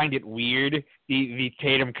just find it weird, the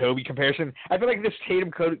Tatum Kobe comparison. I feel like this Tatum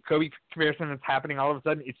Kobe comparison that's happening all of a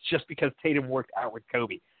sudden. It's just because Tatum worked out with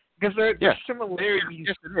Kobe, because there's similarities.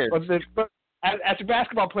 Yes, but as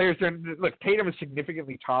basketball players, look, Tatum is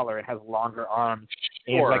significantly taller and has longer arms.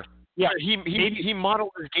 Sure. He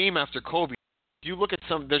modeled his game after Kobe. If you look at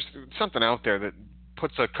there's something out there that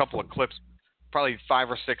puts a couple of clips, probably 5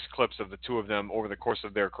 or 6 clips of the two of them over the course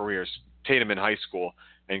of their careers. Tatum in high school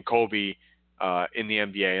and Kobe in the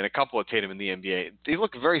NBA, and a couple of Tatum in the NBA. They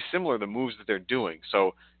look very similar, the moves that they're doing.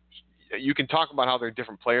 So you can talk about how they're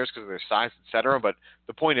different players because of their size, etc. But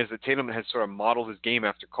the point is that Tatum has sort of modeled his game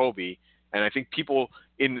after Kobe, and I think people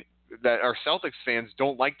that are Celtics fans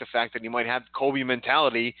don't like the fact that he might have Kobe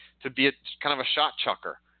mentality to be kind of a shot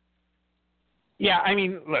chucker. Yeah, I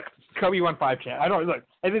mean, look, Kobe won 5 championships. I don't look.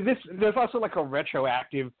 And there's also like a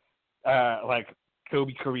retroactive, like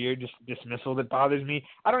Kobe career dismissal that bothers me.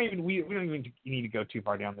 We don't even need to go too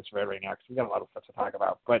far down this road right now because we got a lot of stuff to talk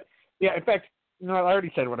about. But yeah, in fact, I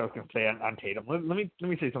already said what I was going to say on Tatum. Let me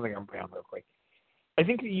say something on Brown real quick. I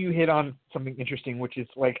think that you hit on something interesting, which is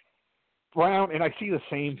like Brown, and I see the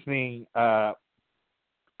same thing out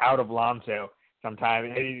of Lonzo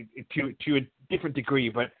sometimes to a different degree,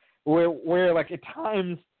 but where like at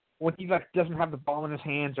times when he like doesn't have the ball in his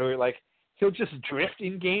hands, or like he'll just drift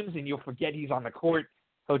in games and you'll forget he's on the court.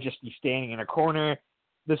 He'll just be standing in a corner.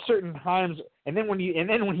 There's certain times, and then when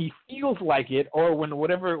he feels like it, or when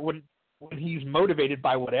he's motivated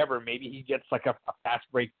by whatever, maybe he gets like a fast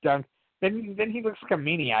break dunk. Then he looks like a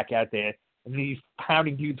maniac out there, and he's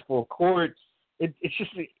pounding dudes full court. It's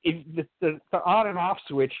just the on and off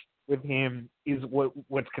switch with him is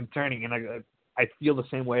what's concerning, and I feel the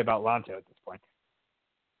same way about Lonzo at this point.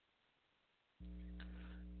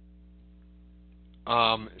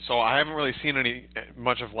 So I haven't really seen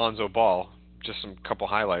much of Lonzo Ball, just some couple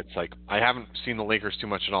highlights. Like I haven't seen the Lakers too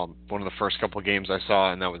much at all. One of the first couple of games I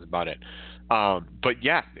saw, and that was about it. But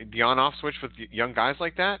yeah, the on-off switch with young guys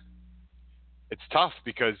like that, it's tough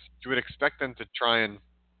because you would expect them to try and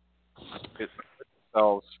hit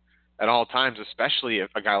themselves at all times, especially a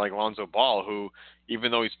guy like Lonzo Ball, who,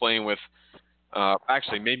 even though he's playing with,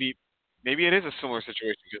 actually maybe it is a similar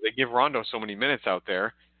situation because they give Rondo so many minutes out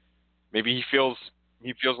there. Maybe he feels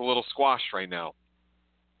a little squashed right now.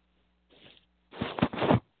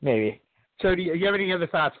 Maybe. So do you have any other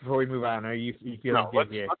thoughts before we move on? Or you feel no, let's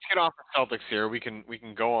get off the Celtics here. We can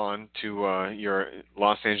go on to your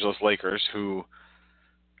Los Angeles Lakers, who,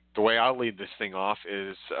 the way I'll lead this thing off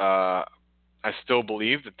is I still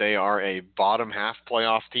believe that they are a bottom half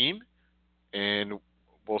playoff team, and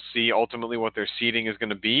We'll see ultimately what their seeding is going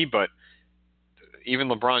to be, but even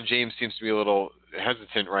LeBron James seems to be a little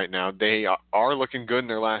hesitant right now. They are looking good in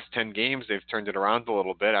their last 10 games. They've turned it around a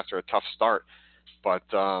little bit after a tough start, but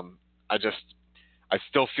I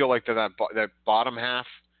still feel like that bottom half,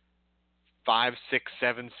 5, 6,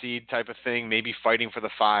 7 seed type of thing, maybe fighting for the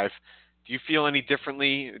 5. Do you feel any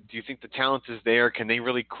differently? Do you think the talent is there? Can they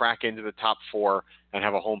really crack into the top 4 and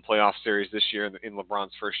have a home playoff series this year in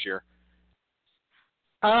LeBron's first year?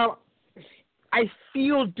 I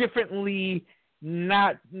feel differently.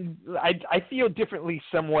 I feel differently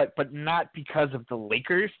somewhat, but not because of the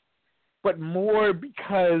Lakers, but more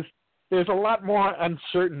because there's a lot more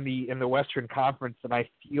uncertainty in the Western Conference than I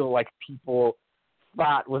feel like people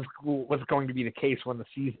thought was going to be the case when the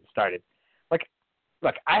season started.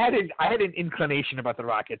 Look, I had an inclination about the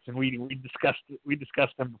Rockets, and we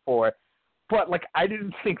discussed them before, but I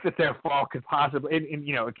didn't think that their fall could possibly. And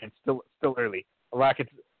again, still early. The Rockets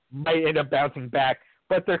might end up bouncing back,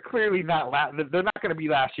 but they're clearly not. They're not going to be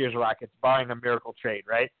last year's Rockets, barring a miracle trade,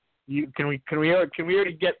 right? Can we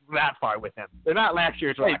already get that far with them? They're not last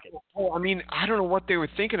year's Rockets. Well, I mean, I don't know what they were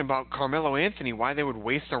thinking about Carmelo Anthony, why they would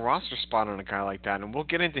waste a roster spot on a guy like that, and we'll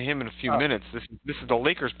get into him in a few minutes. This is the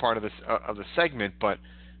Lakers part of the segment,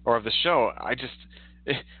 or of the show.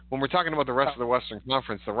 When we're talking about the rest of the Western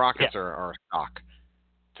Conference, the Rockets are a shock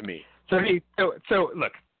to me. So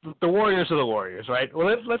look, the Warriors are the Warriors, right?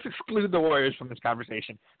 Well, let's exclude the Warriors from this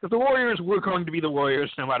conversation because the Warriors were going to be the Warriors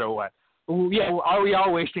no matter what. Yeah, are we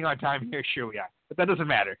all wasting our time here? Sure we are. But that doesn't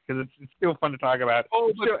matter because it's still fun to talk about.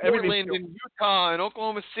 Oh, but Portland and Utah and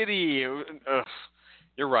Oklahoma City.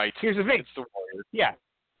 You're right. Here's the thing. It's the Warriors. Yeah.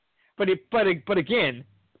 But again,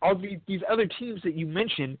 all these other teams that you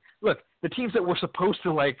mentioned, look, the teams that were supposed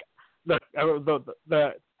to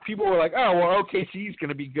the people were like, oh, well, OKC is going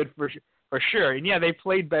to be good for sure. And yeah, they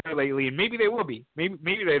played better lately, and maybe they will be.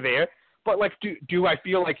 Maybe they're there. But do I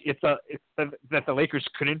feel like that the Lakers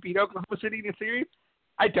couldn't beat Oklahoma City in the series?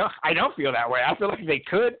 I don't feel that way. I feel like they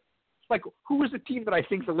could. Who was the team that I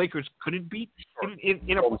think the Lakers couldn't beat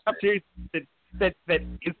in a playoff series that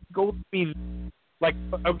is going to mean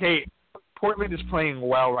okay, Portland is playing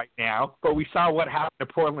well right now, but we saw what happened to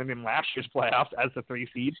Portland in last year's playoffs as the 3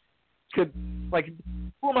 seed. Who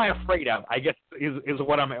am I afraid of? I guess is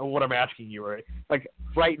what I'm asking you.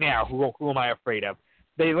 Right now, who am I afraid of?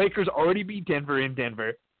 The Lakers already beat Denver in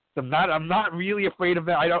Denver. So I'm not really afraid of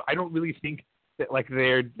that. I don't really think that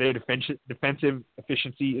their defensive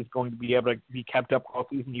efficiency is going to be able to be kept up all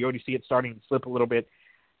season. You already see it starting to slip a little bit.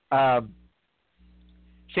 San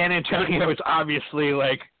Antonio is obviously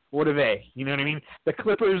what are they? You know what I mean? The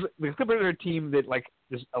Clippers are a team that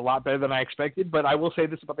is a lot better than I expected. But I will say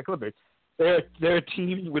this about the Clippers: they're a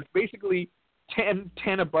team with basically 10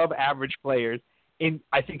 above average players. And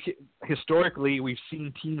I think historically we've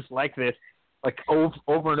seen teams like this,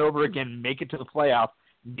 over and over again, make it to the playoffs.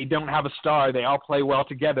 They don't have a star. They all play well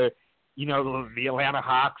together. The Atlanta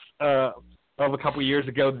Hawks of a couple of years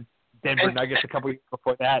ago, Denver Nuggets a couple of years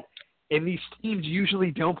before that. And these teams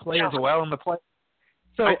usually don't play as well in the play.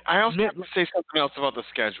 So I also have to say something else about the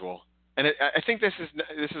schedule. And I think this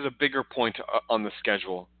is a bigger point on the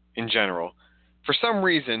schedule in general. For some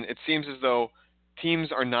reason, it seems as though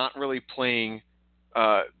teams are not really playing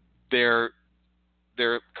their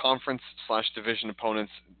conference/division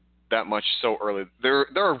opponents that much so early. There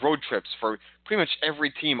are road trips for pretty much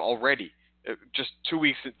every team already, just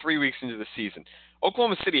 3 weeks into the season.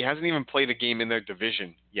 Oklahoma City hasn't even played a game in their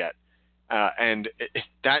division yet, and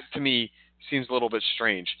that to me seems a little bit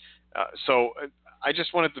strange. So I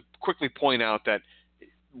just wanted to quickly point out that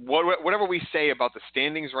whatever we say about the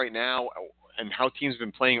standings right now and how teams have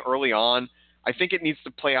been playing early on, I think it needs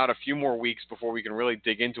to play out a few more weeks before we can really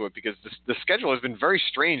dig into it because the schedule has been very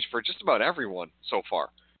strange for just about everyone so far.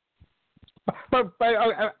 But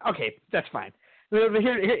okay, that's fine. Here's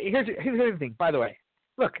the thing. By the way,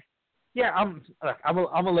 look, yeah, I'm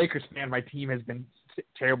a Lakers fan. My team has been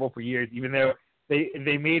terrible for years, even though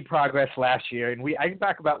they made progress last year. And I can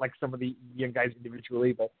talk about some of the young guys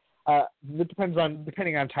individually, but it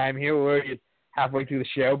depending on time here. We're already halfway through the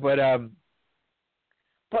show, but I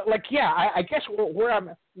guess where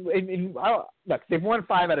I'm look, they've won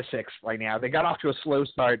 5 out of 6 right now. They got off to a slow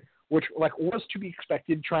start, which was to be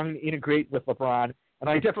expected, trying to integrate with LeBron. And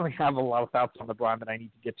I definitely have a lot of thoughts on LeBron that I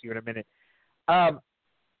need to get to in a minute.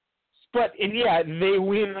 They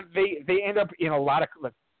win. They end up in a lot of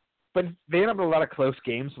close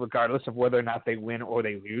games, regardless of whether or not they win or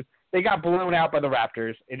they lose. They got blown out by the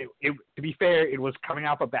Raptors, and to be fair, it was coming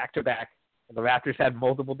off a back-to-back. The Raptors had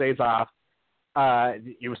multiple days off.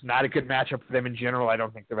 It was not a good matchup for them in general. I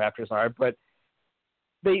don't think the Raptors are, but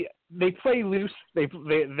they they play loose.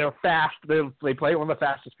 They're fast. They play one of the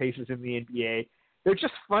fastest paces in the NBA. They're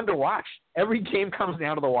just fun to watch. Every game comes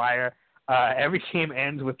down to the wire. Every game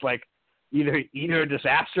ends with like either a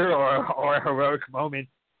disaster or a heroic moment.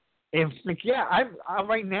 And like, yeah, I'm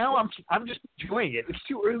right now. I'm just enjoying it. It's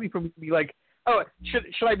too early for me to be like, oh,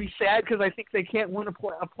 should I be sad because I think they can't win a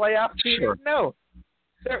playoff team? Sure. No,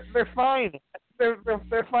 they're fine.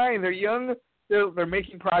 They're fine. They're young. They're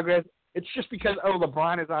making progress. It's just because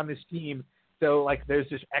LeBron is on this team, so like there's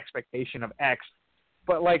this expectation of X.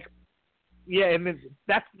 But like, yeah, and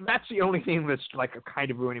that's the only thing that's like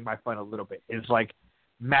kind of ruining my fun a little bit is like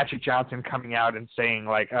Magic Johnson coming out and saying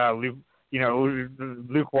like,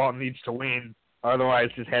 Luke Walton needs to win, otherwise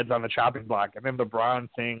his head's on the chopping block. And then LeBron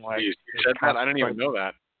saying like, you said that? I didn't even know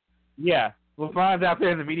that. Yeah, LeBron's out there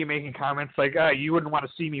in the media making comments like, you wouldn't want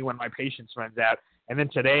to see me when my patience runs out. And then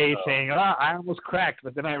today saying, I almost cracked,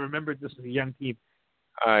 but then I remembered this is a young team.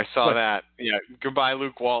 I saw that. Yeah, goodbye,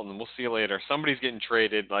 Luke Walton. We'll see you later. Somebody's getting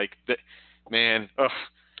traded. Like, man,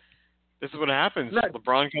 this is what happens.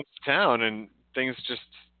 LeBron comes to town and things just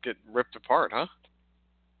get ripped apart, huh?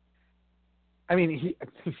 I mean,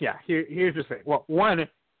 here's the thing. Well, one,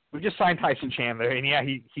 we just signed Tyson Chandler, and yeah,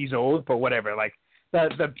 he's old, but whatever. Like,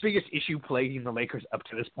 the biggest issue plaguing the Lakers up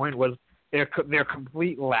to this point was their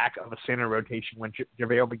complete lack of a center rotation when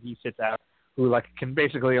JaVale McGee sits out, who like can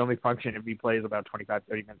basically only function if he plays about 25,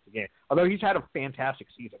 30 minutes a game. Although he's had a fantastic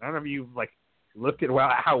season. I don't know if you've like looked at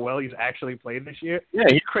how well he's actually played this year. Yeah,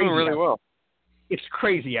 he's doing really well. It's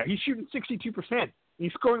crazy. Yeah, he's shooting 62%.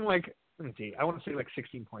 He's scoring like, let me see, I want to say like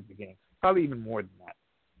 16 points a game. Probably even more than that.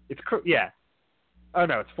 Yeah. Oh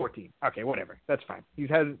no, it's 14. Okay, whatever. That's fine. His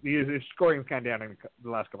scoring's kind of down in the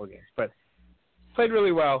last couple of games, but played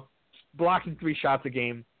really well. Blocking 3 shots a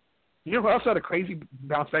game. You know who else had a crazy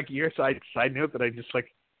bounce back year? Side note that I just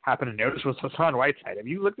like happened to notice was Hassan Whiteside. Have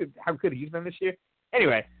you looked at how good he's been this year?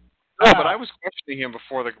 Anyway. No, but I was questioning him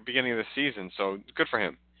before the beginning of the season, so good for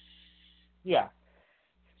him. Yeah.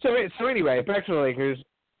 So anyway, back to the Lakers.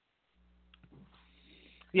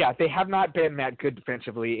 Yeah, they have not been that good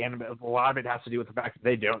defensively, and a lot of it has to do with the fact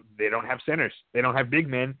that they don't have centers. They don't have big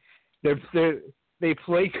men. They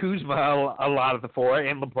play Kuzma a lot of the 4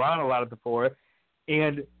 and LeBron a lot of the 4,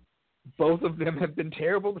 and both of them have been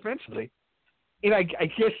terrible defensively. And I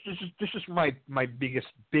guess this is my biggest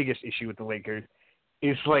issue with the Lakers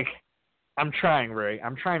is like I'm trying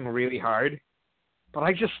really hard, but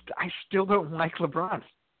I still don't like LeBron.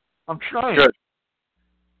 I'm trying.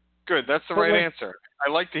 Good. That's the right answer. I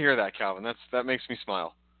like to hear that, Calvin. That makes me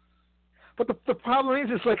smile. But the problem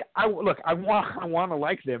is like I want to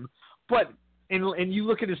like them, but and you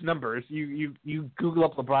look at his numbers. You Google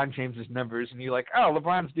up LeBron James's numbers, and you're like, oh,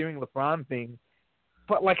 LeBron's doing LeBron things.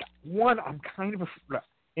 But like I'm kind of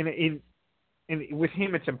in with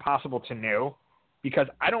him, it's impossible to know because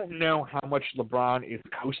I don't know how much LeBron is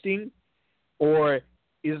coasting, or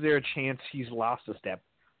is there a chance he's lost a step.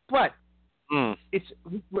 But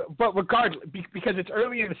regardless, because it's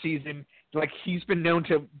early in the season, like he's been known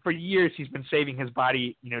to for years, he's been saving his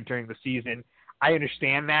body, during the season. I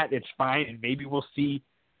understand that it's fine, and maybe we'll see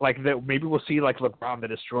like LeBron the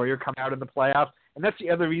Destroyer come out in the playoffs, and that's the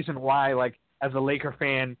other reason why, like as a Laker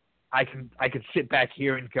fan, I could sit back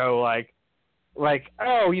here and go like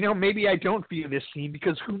oh, maybe I don't fear this team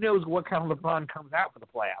because who knows what kind of LeBron comes out for the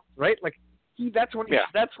playoffs, right? Like that's when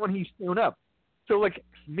he's shown up. So, like,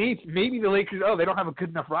 maybe the Lakers, they don't have a good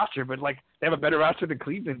enough roster, but, like, they have a better roster than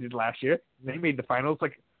Cleveland did last year. They made the finals.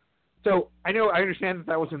 Like, so I understand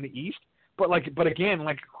that was in the East, but again,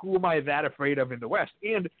 like, who am I that afraid of in the West?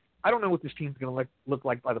 And I don't know what this team's going to look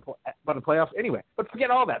like by the playoffs anyway. But forget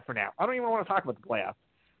all that for now. I don't even want to talk about the playoffs.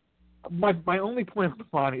 My only point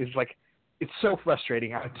on is, like, it's so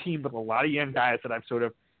frustrating. I have a team with a lot of young guys that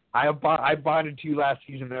I bonded to last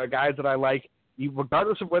season. There are guys that I like.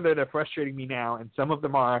 Regardless of whether they're frustrating me now, and some of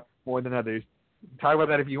them are more than others, talk about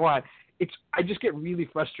that if you want. I just get really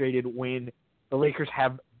frustrated when the Lakers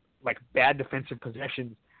have like bad defensive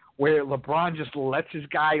possessions where LeBron just lets his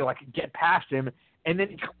guy like get past him, and then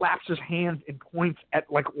he claps his hands and points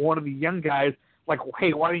at like one of the young guys, like,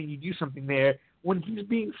 hey, why didn't you do something there? When he's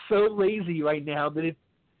being so lazy right now that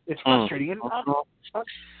it's frustrating. And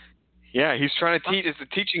yeah, he's trying to teach. It's a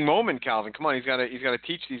teaching moment, Calvin. Come on, he's got to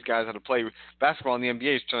teach these guys how to play basketball in the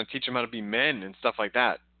NBA. He's trying to teach them how to be men and stuff like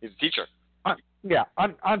that. He's a teacher.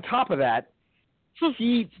 On top of that,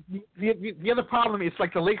 the other problem is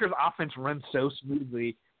like the Lakers' offense runs so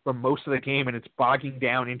smoothly for most of the game, and it's bogging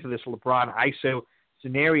down into this LeBron ISO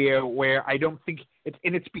scenario where I don't think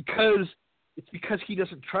it's because he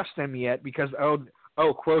doesn't trust them yet because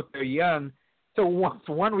quote, they're young. So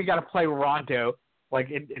for one, we got to play Rondo. like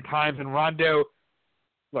in times. And Rondo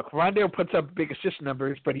puts up big assist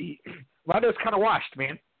numbers, but Rondo's kind of washed,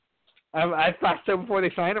 man. I thought so before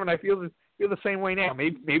they signed him, and I feel the same way now.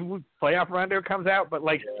 Maybe playoff Rondo comes out, but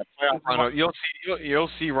like playoff Rondo, you'll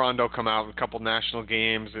see Rondo come out in a couple national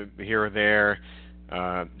games here or there.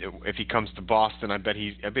 If he comes to Boston, I bet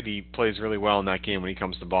he plays really well in that game when he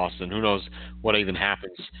comes to Boston. Who knows what even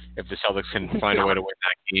happens if the Celtics can find a way to win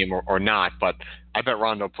that game or not? But I bet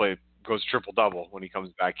Rondo goes triple-double when he comes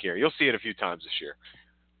back here. You'll see it a few times this year.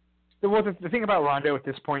 Well, the thing about Rondo at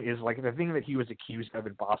this point is, like, the thing that he was accused of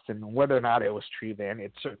in Boston, whether or not it was true then,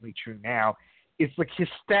 it's certainly true now, is, like, his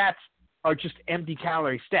stats are just empty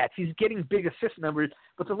calorie stats. He's getting big assist numbers,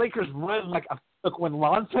 but the Lakers run like when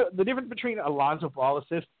the difference between a Lonzo Ball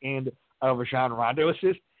assist and a Rajon Rondo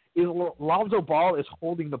assist is Lonzo Ball is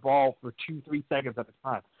holding the ball for 2-3 seconds at a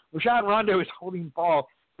time. Rajon Rondo is holding the ball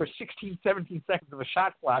for 16, 17 seconds of a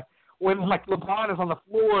shot clock when, like, LeBron is on the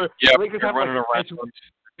floor. Yeah, Lakers you're have, running like, around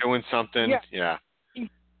doing something. Yeah.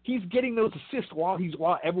 He's getting those assists while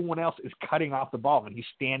everyone else is cutting off the ball and he's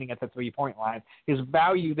standing at the 3-point line. His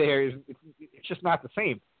value there is it's just not the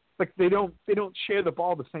same. Like they don't share the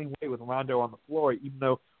ball the same way with Rondo on the floor, even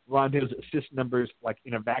though Rondo's assist numbers, like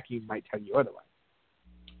in a vacuum, might tell you otherwise.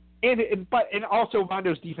 And also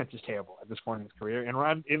Rondo's defense is terrible at this point in his career, and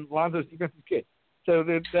Lonzo's defense is good. So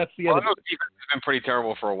that's the other. Lonzo's defense has been pretty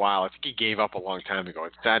terrible for a while. I think he gave up a long time ago.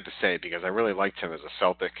 It's sad to say because I really liked him as a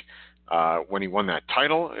Celtic when he won that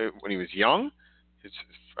title when he was young.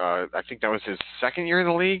 I think that was his second year in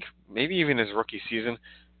the league, maybe even his rookie season.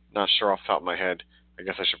 Not sure off the top of my head. I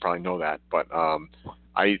guess I should probably know that, but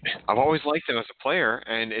I've always liked him as a player,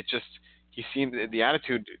 and he seemed the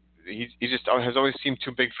attitude. He just has always seemed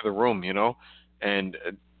too big for the room, you know. And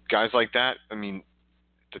guys like that, I mean,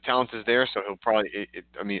 the talent is there, so he'll probably.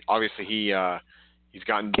 Obviously he's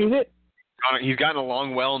gotten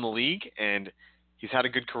along well in the league, and he's had a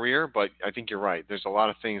good career. But I think you're right. There's a lot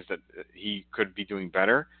of things that he could be doing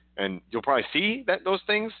better, and you'll probably see those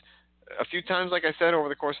things a few times, like I said, over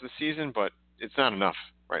the course of the season. But it's not enough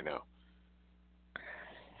right now.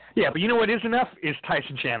 Yeah, but you know what is enough is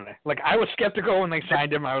Tyson Chandler. Like, I was skeptical when they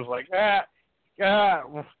signed him. I was like,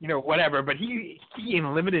 whatever. But he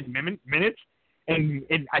in limited minutes, and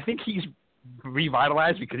I think he's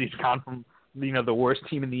revitalized because he's gone from, the worst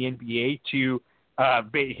team in the NBA to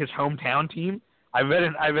his hometown team. I read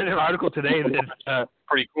an article today that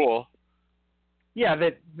pretty cool. Yeah,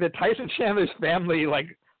 that Tyson Chandler's family, like,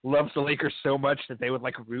 loves the Lakers so much that they would,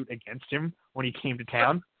 like, root against him when he came to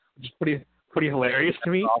town, which is pretty hilarious to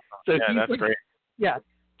me. Awesome. So yeah, that's great. Yeah,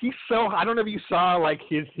 he's so. I don't know if you saw like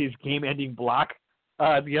his game-ending block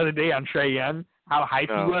the other day on Trae Young. How hyped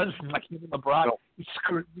he was, and, like, even LeBron,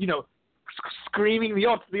 screaming the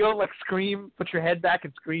old like scream, put your head back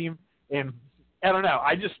and scream, and I don't know.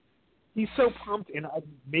 He's so pumped, and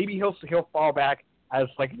maybe he'll fall back as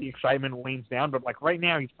like the excitement wanes down. But like right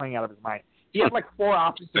now, he's playing out of his mind. He had like 4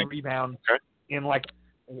 offensive rebounds in like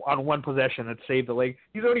on one possession that saved the Lakers.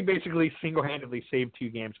 He's already basically single-handedly saved 2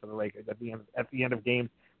 games for the Lakers at the end of games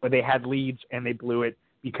where they had leads and they blew it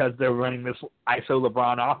because they're running this ISO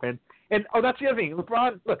LeBron offense. And that's the other thing.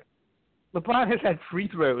 LeBron has had free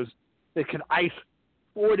throws that can ice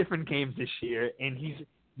 4 different games this year, and he's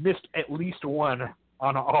missed at least 1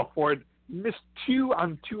 on all 4. He missed 2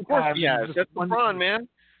 on 2 times. Yeah, that's LeBron, man.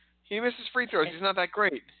 He misses free throws. He's not that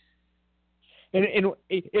great. And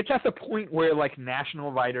it's at the point where like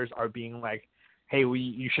national writers are being like, "Hey,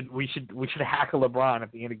 we should hack a LeBron at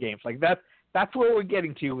the end of games." Like that's where we're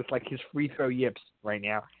getting to with like his free throw yips right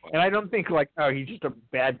now. And I don't think like, oh, he's just a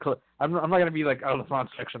bad. I'm not gonna be like, oh, LeBron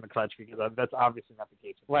sucks in the clutch because that's obviously not the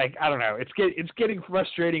case. Like I don't know. It's getting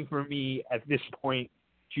frustrating for me at this point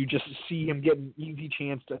to just see him get an easy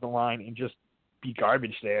chance to the line and just be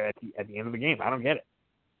garbage there at the end of the game. I don't get it.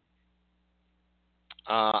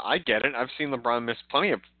 I get it. I've seen LeBron miss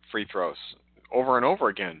plenty of free throws over and over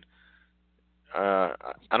again. I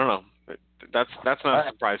don't know. That's not a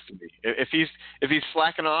surprise to me. If he's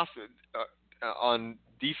slacking off on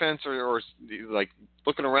defense or like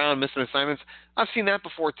looking around, missing assignments, I've seen that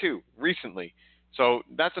before too recently. So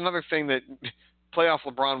that's another thing that playoff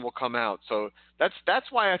LeBron will come out. So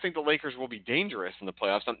that's why I think the Lakers will be dangerous in the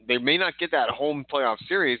playoffs. They may not get that home playoff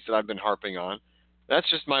series that I've been harping on. That's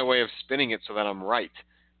just my way of spinning it so that I'm right.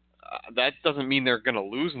 That doesn't mean they're going to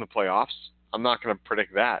lose in the playoffs. I'm not going to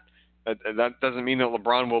predict that. That doesn't mean that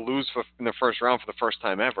LeBron will lose in the first round for the first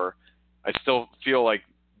time ever. I still feel like,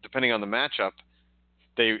 depending on the matchup,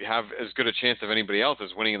 they have as good a chance of anybody else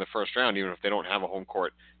as winning in the first round, even if they don't have a home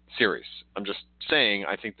court series. I'm just saying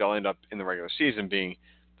I think they'll end up in the regular season being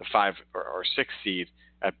the 5 or 6 seed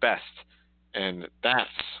at best. And that's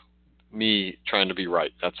me trying to be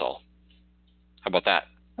right. That's all. How about that?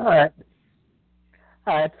 All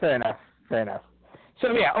right, fair enough.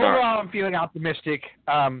 So yeah, overall, I'm feeling optimistic.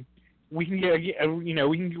 We can get,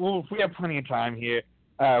 if we have plenty of time here,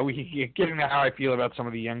 we can get into how I feel about some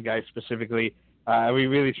of the young guys specifically. We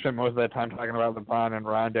really spent most of that time talking about LeBron and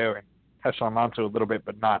Rondo and touched on Lonzo a little bit,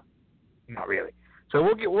 but not really. So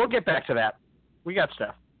we'll get back to that. We got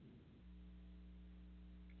stuff.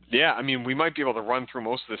 Yeah, I mean, we might be able to run through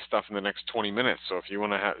most of this stuff in the next 20 minutes. So if you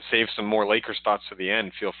want to save some more Lakers thoughts to the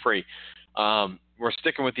end, feel free. We're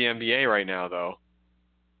sticking with the NBA right now, though,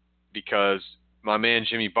 because my man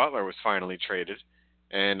Jimmy Butler was finally traded.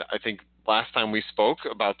 And I think last time we spoke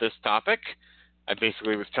about this topic, I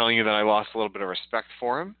basically was telling you that I lost a little bit of respect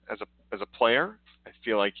for him as a player. I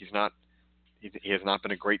feel like he has not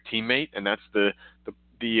been a great teammate, and that's the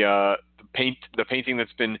painting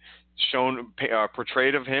that's been shown,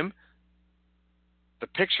 portrayed of him, the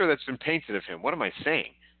picture that's been painted of him. What am I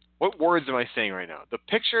saying? What words am I saying right now? The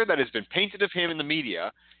picture that has been painted of him in the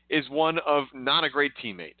media is one of not a great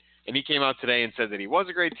teammate. And he came out today and said that he was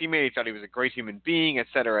a great teammate. He thought he was a great human being, et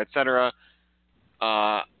cetera, et cetera.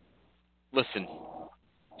 Listen,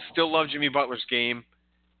 still love Jimmy Butler's game.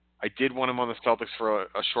 I did want him on the Celtics for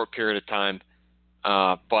a short period of time.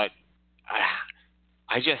 But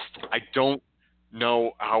I don't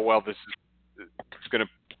know how well this is going to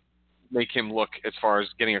make him look as far as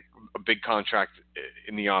getting a big contract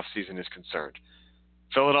in the offseason is concerned.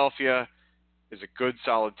 Philadelphia is a good,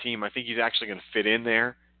 solid team. I think he's actually going to fit in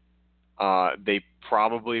there. They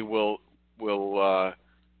probably will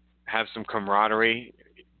have some camaraderie,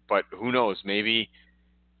 but who knows? Maybe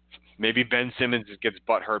Ben Simmons gets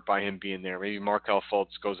butthurt by him being there. Maybe Markelle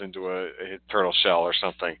Fultz goes into a turtle shell or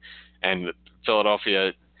something. And Philadelphia,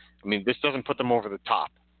 I mean, this doesn't put them over the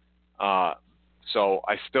top. So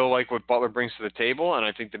I still like what Butler brings to the table, and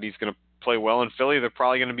I think that he's going to play well in Philly. They're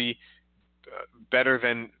probably going to be better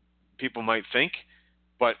than people might think,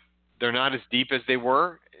 but they're not as deep as they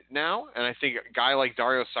were now. And I think a guy like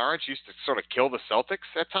Dario Saric used to sort of kill the Celtics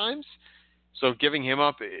at times. So giving him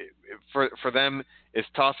up for them is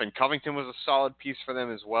tough, and Covington was a solid piece for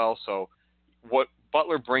them as well. So what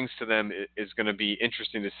Butler brings to them is going to be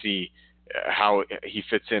interesting to see how he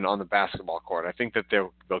fits in on the basketball court. I think that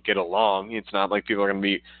they'll get along. It's not like people are going to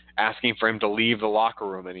be asking for him to leave the locker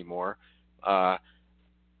room anymore. But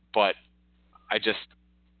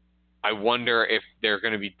I wonder if they're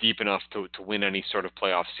going to be deep enough to win any sort of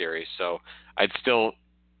playoff series. So I'd still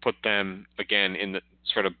put them, again, in the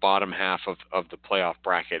sort of bottom half of the playoff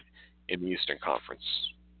bracket in the Eastern Conference.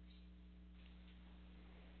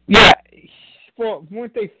 Yeah. Well,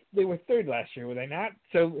 weren't they were third last year, were they not?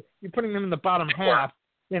 So you're putting them in the bottom half.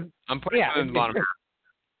 Then I'm putting them in the bottom half.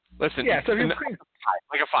 Listen, yeah, so like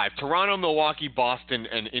a 5. Toronto, Milwaukee, Boston,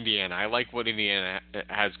 and Indiana. I like what Indiana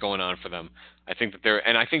has going on for them. I think that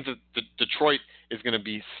I think that Detroit is going to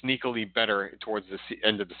be sneakily better towards the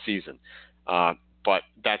end of the season. But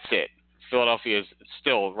that's it. Philadelphia is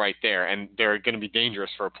still right there, and they're going to be dangerous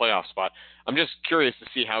for a playoff spot. I'm just curious to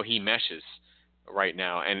see how he meshes right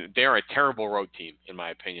now, and they're a terrible road team, in my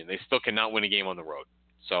opinion. They still cannot win a game on the road.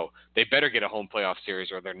 So they better get a home playoff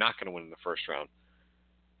series, or they're not going to win in the first round.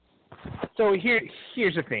 So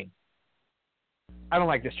here's the thing. I don't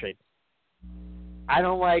like this trade. I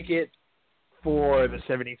don't like it for the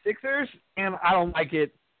 76ers, and I don't like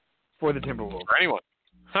it for the Timberwolves. For anyone.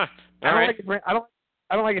 Huh. I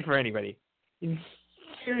don't like it for anybody. And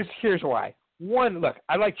here's why. One, look,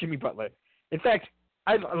 I like Jimmy Butler. In fact,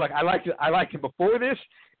 I liked him before this,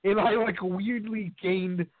 and I weirdly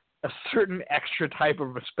gained a certain extra type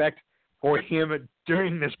of respect for him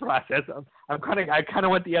during this process. I kind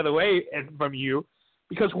of went the other way from you,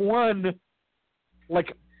 because one,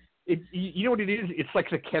 you know what it is? It's like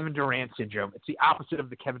the Kevin Durant syndrome. It's the opposite of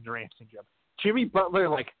the Kevin Durant syndrome. Jimmy Butler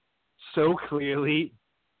so clearly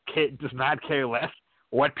does not care less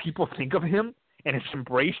what people think of him, and has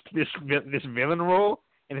embraced this villain role,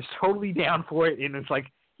 and is totally down for it. And it's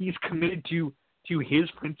he's committed to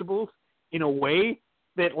his principles in a way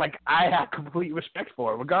that I have complete respect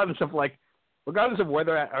for, regardless of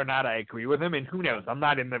whether or not I agree with him. And who knows? I'm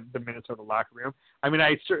not in the Minnesota locker room. I mean,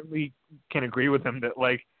 I certainly can agree with him that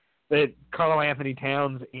that Karl Anthony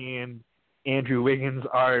Towns and Andrew Wiggins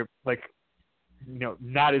are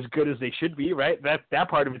not as good as they should be, right? That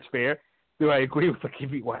part of it's fair. Do I agree with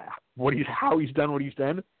how he's done what he's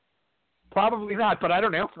done? Probably not, but I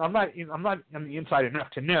don't know. I'm not on the inside enough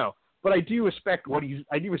to know. But I do respect that he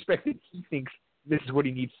thinks this is what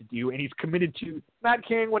he needs to do, and he's committed to not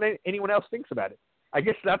caring what anyone else thinks about it. I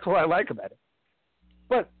guess that's what I like about it.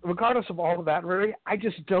 But regardless of all of that, Rury, I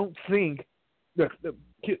just don't think look,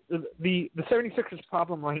 the 76ers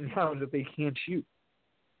problem right now is that they can't shoot.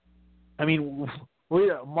 I mean,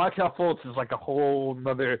 Markelle Fultz is like a whole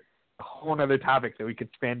nother topic that we could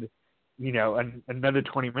spend, another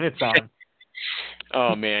 20 minutes on.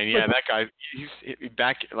 Oh man, yeah, that guy. He's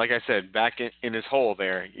back. Like I said, back in his hole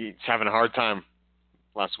there. He's having a hard time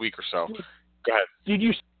last week or so. Go ahead. Did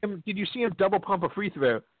you see him double pump a free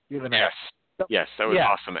throw the other night? Yes, that was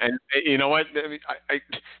awesome. And you know what? I mean,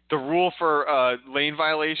 the rule for lane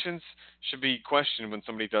violations should be questioned when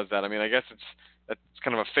somebody does that. I mean, I guess that's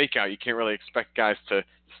kind of a fake out. You can't really expect guys to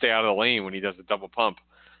stay out of the lane when he does the double pump.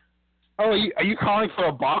 Oh, are you calling for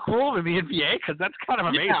a balk rule in the NBA? Because that's kind of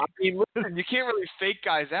amazing. Yeah, I mean, listen, you can't really fake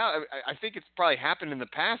guys out. I think it's probably happened in the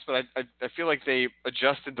past, but I feel like they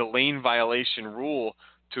adjusted the lane violation rule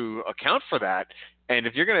to account for that. And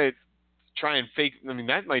if you're going to try and fake, I mean,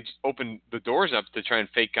 that might open the doors up to try and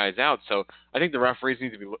fake guys out. So I think the referees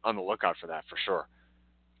need to be on the lookout for that for sure.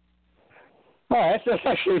 Oh, that's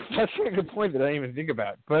actually a good point that I didn't even think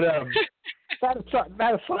about. But that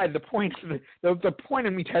aside, the point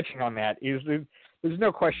of me touching on that is there's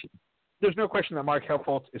no question that Markelle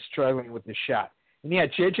Fultz is struggling with this shot. And yeah,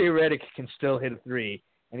 J.J. Redick can still hit a three,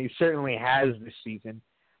 and he certainly has this season.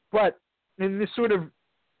 But then this sort of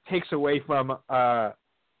takes away from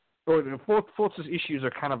Fultz's issues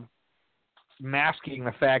are kind of masking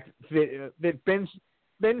the fact that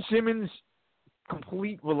Ben Simmons'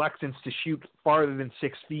 complete reluctance to shoot farther than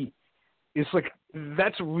 6 feet is like,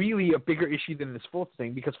 that's really a bigger issue than this Fultz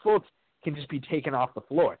thing, because Fultz can just be taken off the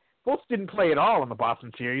floor. Fultz didn't play at all in the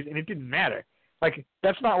Boston series, and it didn't matter. Like,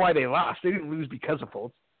 that's not why they lost. They didn't lose because of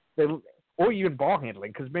Fultz, or even ball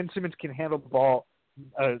handling, because Ben Simmons can handle the ball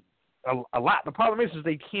a lot. The problem is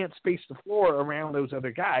they can't space the floor around those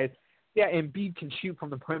other guys. Yeah, Embiid can shoot from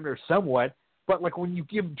the perimeter somewhat, but like when you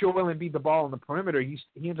give Joel Embiid the ball on the perimeter, he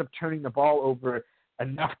ends up turning the ball over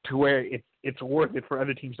enough to where it's worth it for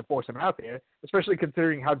other teams to force him out there, especially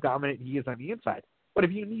considering how dominant he is on the inside. But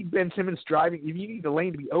if you need Ben Simmons driving, if you need the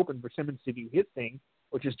lane to be open for Simmons to do his thing,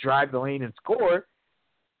 which is drive the lane and score,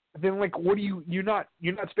 then like you're not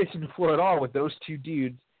spacing the floor at all with those two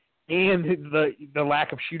dudes and the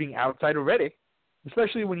lack of shooting outside of Redick,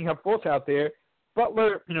 especially when you have Fultz out there.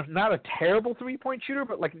 Butler, not a terrible three-point shooter,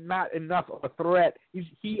 but like not enough of a threat.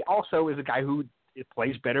 He also is a guy who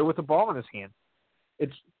plays better with the ball in his hand.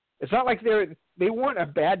 It's not like they weren't a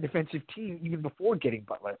bad defensive team even before getting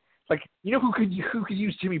Butler. Like, who could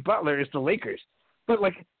use Jimmy Butler is the Lakers. But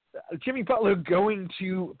like Jimmy Butler going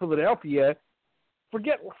to Philadelphia,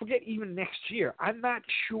 forget even next year. I'm not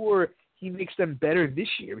sure he makes them better this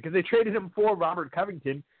year, because they traded him for Robert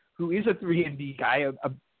Covington, who is a 3-and-D guy,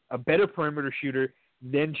 a better perimeter shooter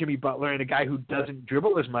than Jimmy Butler, and a guy who doesn't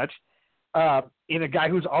dribble as much, and a guy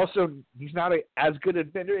he's not as good a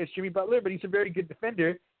defender as Jimmy Butler, but he's a very good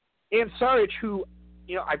defender. And Saric, who,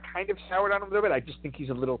 I kind of soured on him a little bit. I just think he's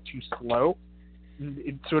a little too slow.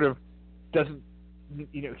 It sort of doesn't,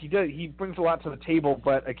 he brings a lot to the table,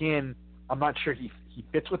 but again, I'm not sure he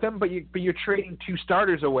fits with them. But you're trading two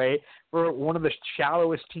starters away for one of the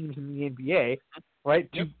shallowest teams in the NBA, right?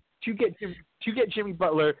 To get Jimmy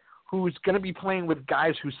Butler, who's going to be playing with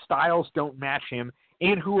guys whose styles don't match him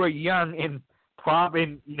and who are young and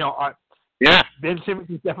Ben Simmons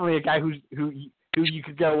is definitely a guy who you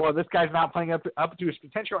could go, well, this guy's not playing up to his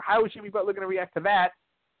potential. How is Jimmy Butler going to react to that?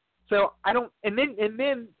 So I don't. And then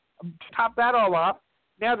to top that all off,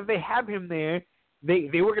 now that they have him there,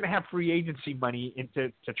 they were going to have free agency money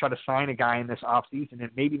to try to sign a guy in this offseason, and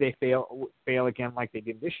maybe they fail again like they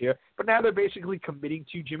did this year. But now they're basically committing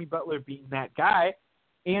to Jimmy Butler being that guy,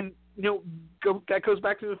 and that goes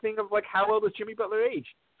back to the thing of like, how well does Jimmy Butler age?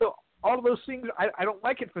 So all of those things, I don't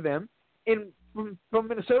like it for them. And from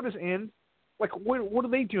Minnesota's end, like what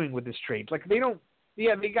are they doing with this trade? Like they don't.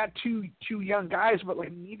 Yeah, they got two young guys, but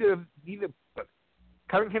like neither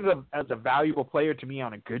Covington as a valuable player to me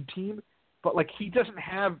on a good team. But, like, he doesn't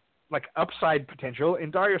have, like, upside potential.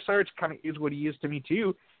 And Dario Saric kind of is what he is to me,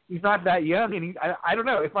 too. He's not that young. And I don't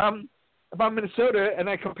know. If I'm Minnesota and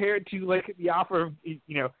I compare it to, like, the offer of,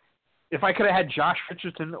 if I could have had Josh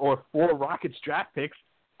Richardson or 4 Rockets draft picks,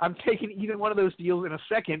 I'm taking either one of those deals in a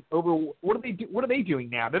second over what are they doing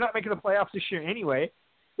now? They're not making the playoffs this year anyway.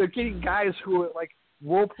 They're getting guys who are, like,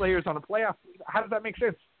 role players on a playoff team. How does that make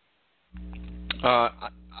sense?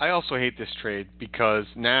 I also hate this trade because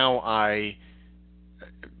now I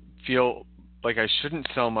feel like I shouldn't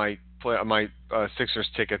sell my Sixers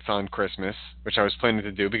tickets on Christmas, which I was planning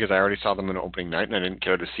to do because I already saw them on opening night and I didn't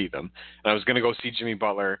care to see them. And I was going to go see Jimmy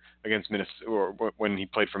Butler against Minnesota, or when he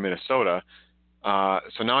played for Minnesota.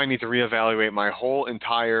 So now I need to reevaluate my whole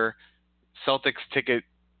entire Celtics ticket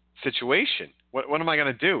situation What am I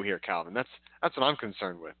going to do here, Calvin? That's what I'm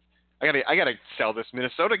concerned with. I gotta sell this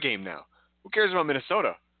Minnesota game now. Who cares about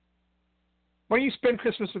Minnesota? Why don't you spend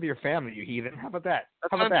Christmas with your family, you heathen? How about that?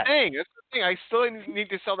 That's what I'm saying. That's the thing. I still need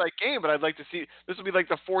to sell that game, but I'd like to see. This will be like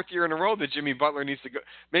the 4th year in a row that Jimmy Butler needs to go.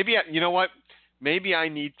 Maybe you know what? Maybe I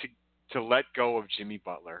need to let go of Jimmy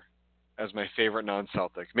Butler as my favorite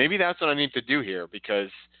non-Celtic. Maybe that's what I need to do here, because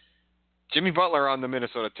Jimmy Butler on the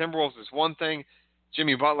Minnesota Timberwolves is one thing.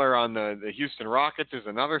 Jimmy Butler on the Houston Rockets is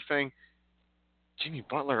another thing. Jimmy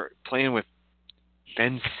Butler playing with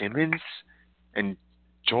Ben Simmons and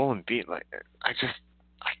Joel Embiid, I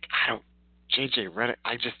don't, JJ Redick,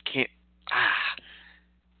 I just can't,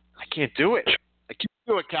 I can't do it. I can't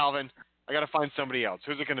do it, Calvin. I got to find somebody else.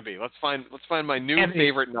 Who's it going to be? Let's find my new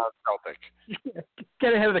favorite non-Celtic.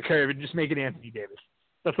 Get ahead of the curve and just make it Anthony Davis.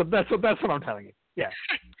 That's what I'm telling you. Yeah.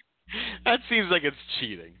 That seems like it's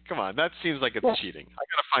cheating. Come on, that seems like it's cheating. I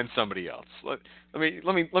got to find somebody else. Let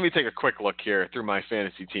me take a quick look here through my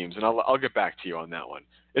fantasy teams, and I'll get back to you on that one.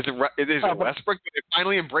 Is it Westbrook? Did I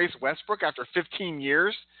finally embrace Westbrook after 15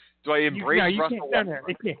 years? Do I embrace Russell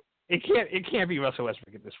Westbrook? No, it can't be Russell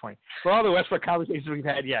Westbrook at this point. For all the Westbrook conversations we've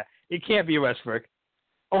had, yeah, it can't be Westbrook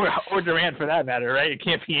or Durant for that matter, right? It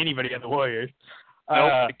can't be anybody on the Warriors.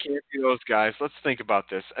 Nope, it can't be those guys. Let's think about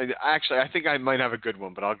this. I think I might have a good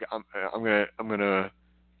one, but I'm gonna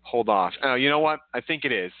hold off. You know what? I think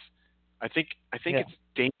it is. I think it's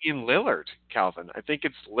Damian Lillard, Calvin. I think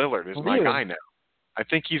it's Lillard is my guy now. I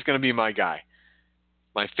think he's going to be my guy.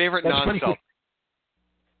 My favorite non-Celtic.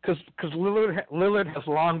 Because Lillard has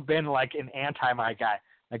long been like an anti-my guy,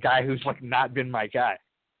 a guy who's like not been my guy.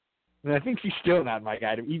 And I think he's still not my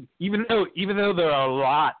guy. Even though there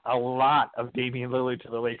are a lot of Damian Lillard to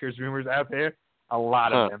the Lakers rumors out there, a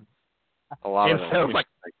lot of them. A lot of them.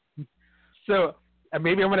 So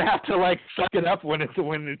maybe I'm gonna have to like suck it up when it's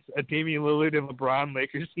a Damian Lillard and LeBron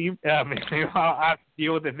Lakers team. Maybe I'll have to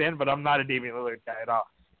deal with it then. But I'm not a Damian Lillard guy at all.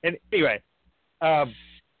 And anyway, but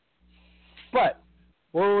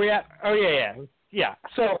where were we at? Oh yeah.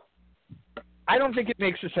 So I don't think it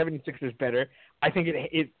makes the 76ers better. I think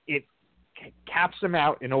it caps them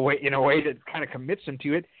out in a way that kind of commits them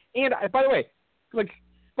to it. And by the way, like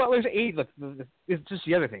Butler's age, look, it's just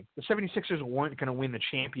the other thing. The 76ers weren't going to win the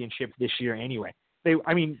championship this year anyway.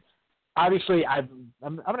 Obviously, I'm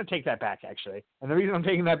going to take that back actually. And the reason I'm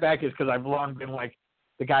taking that back is because I've long been like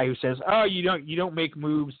the guy who says, oh, you don't make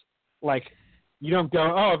moves like. You don't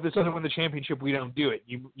go, oh, if this doesn't win the championship, we don't do it.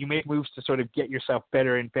 You make moves to sort of get yourself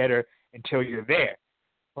better and better until you're there,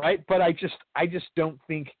 right? But I just don't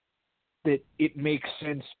think that it makes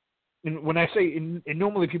sense. And when I say, and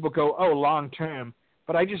normally people go, oh, long term,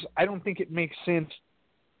 but I don't think it makes sense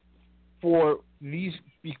for these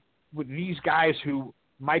guys who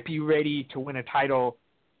might be ready to win a title,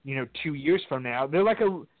 2 years from now. They're like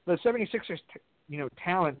the 76ers,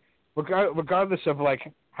 talent, regardless of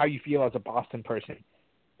like how you feel as a Boston person.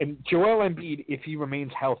 And Joel Embiid, if he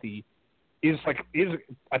remains healthy, is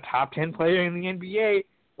a top 10 player in the NBA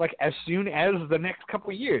like as soon as the next couple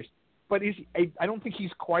of years. But I don't think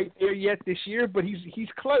he's quite there yet this year, but he's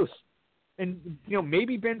close. And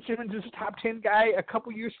maybe Ben Simmons is a top 10 guy a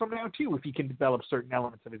couple years from now too if he can develop certain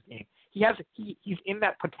elements of his game. He's in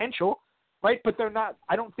that potential, right? But they're not.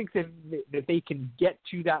 I don't think that they can get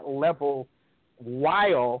to that level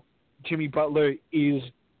while Jimmy Butler is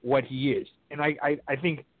what he is. And I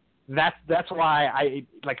think that's why I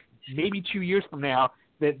like maybe 2 years from now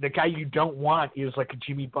the guy you don't want is like a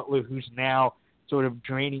Jimmy Butler who's now sort of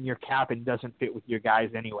draining your cap and doesn't fit with your guys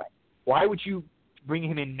anyway. Why would you bring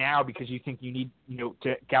him in now because you think you need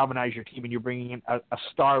to galvanize your team and you're bringing in a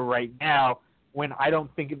star right now when I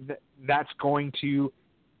don't think that's going to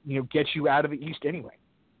get you out of the East anyway?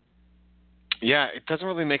 Yeah, it doesn't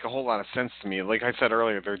really make a whole lot of sense to me. Like I said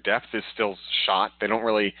earlier, their depth is still shot. They don't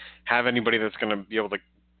really have anybody that's going to be able to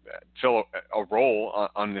fill a role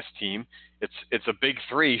on this team. It's a big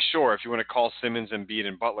three, sure. If you want to call Simmons, Embiid,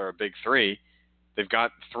 and Butler a big three, they've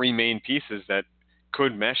got three main pieces that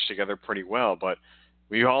could mesh together pretty well. But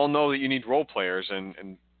we all know that you need role players,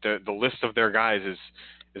 and the list of their guys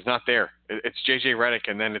is not there. It's JJ Redick,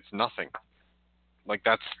 and then it's nothing. Like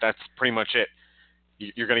that's pretty much it.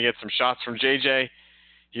 You're going to get some shots from JJ.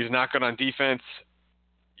 He's not good on defense.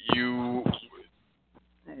 You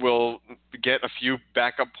will get a few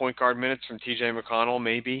backup point guard minutes from TJ McConnell,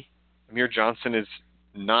 maybe. Amir Johnson is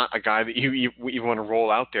not a guy that you even want to roll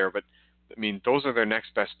out there, but I mean, those are their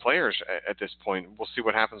next best players at this point. We'll see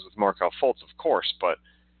what happens with Markelle Fultz, of course, but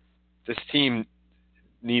this team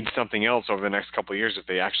needs something else over the next couple of years if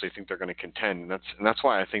they actually think they're going to contend. And that's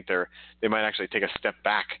why I think they might actually take a step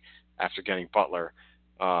back after getting Butler.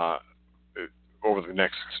 over the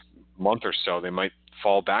next month or so, they might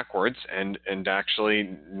fall backwards and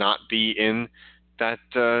actually not be in that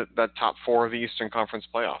top 4 of the Eastern Conference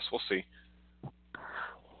playoffs. We'll see.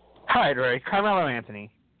 All right, Ray. Carmelo Anthony.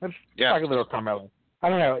 Let's talk a little Carmelo. I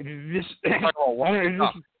don't know. He's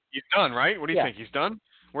done, right? What do you think? He's done?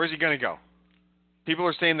 Where's he going to go? People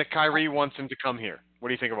are saying that Kyrie wants him to come here. What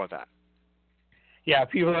do you think about that? Yeah,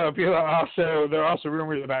 people are also, there are also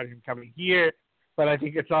rumors about him coming here, but I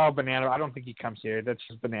think it's all banana. I don't think he comes here. That's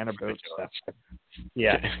just banana boat stuff.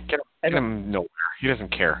 Yeah. Get him nowhere. He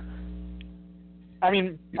doesn't care. I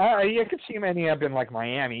mean, you could see him ending up in like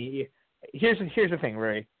Miami. Here's the thing,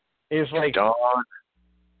 Ray. Is like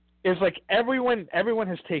everyone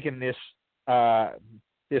has taken this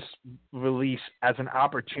this release as an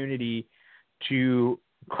opportunity to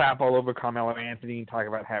crap all over Carmelo Anthony and talk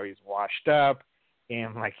about how he's washed up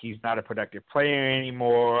and like he's not a productive player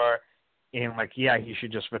anymore and like he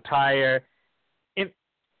should just retire. And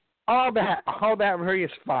all that Ray,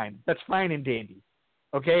 is fine. That's fine and dandy.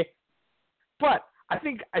 Okay? But I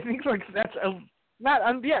think like that's you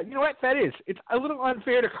know what that is? It's a little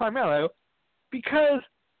unfair to Carmelo because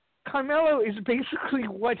Carmelo is basically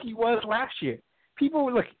what he was last year. People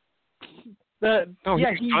were like, he was done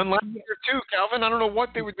last year too, Calvin. I don't know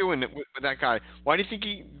what they were doing with that guy. Why do you think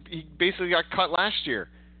he basically got cut last year?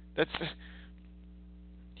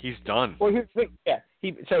 He's done. Well, he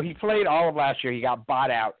played all of last year. He got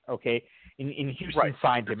bought out. Okay, in Houston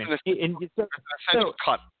signed him.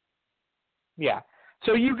 Cut. Yeah.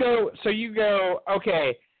 So you go.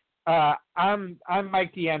 Okay. I'm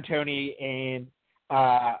Mike D'Antoni, and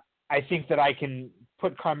I think that I can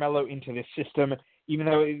put Carmelo into this system, even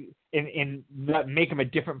though and make him a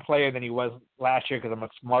different player than he was last year because I'm a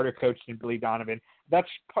smarter coach than Billy Donovan. That's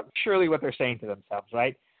surely what they're saying to themselves,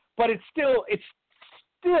 right? But it still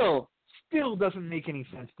doesn't make any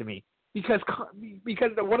sense to me because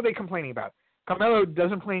what are they complaining about? Carmelo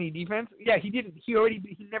doesn't play any defense. Yeah, he didn't. He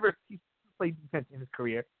never played defense in his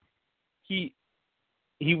career. He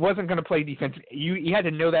wasn't going to play defense. You had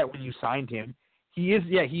to know that when you signed him. He is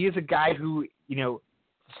a guy who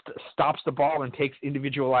stops the ball and takes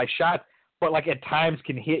individualized shots, but like at times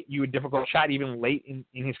can hit you a difficult shot even late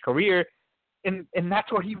in his career, and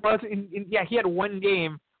that's what he was. He had one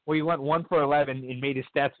game where he went 1 for 11 and made his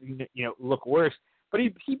stats look worse, but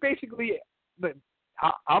he basically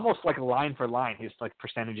almost like line for line his like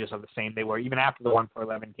percentages are the same they were even after the 1 for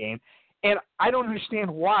 11 game, and I don't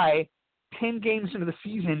understand why 10 games into the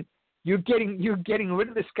season you're getting rid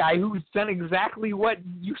of this guy who's done exactly what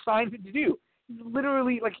you signed him to do. He's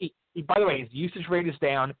literally like he by the way, his usage rate is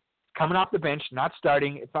down, coming off the bench, not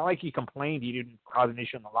starting. It's not like he complained he didn't cause an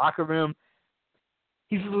issue in the locker room.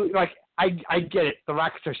 He's like, I get it. The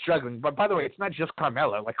Rockets are struggling, but by the way, it's not just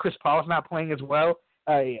Carmelo. Like Chris Paul's not playing as well.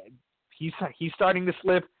 He's starting to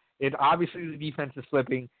slip. Obviously the defense is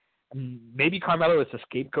slipping. Maybe Carmelo is a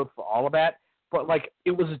scapegoat for all of that, but like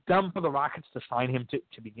it was dumb for the Rockets to sign him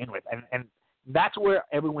to begin with, and that's where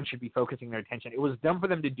everyone should be focusing their attention. It was dumb for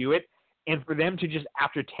them to do it, and for them to just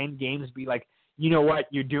after 10 games be like, you know what,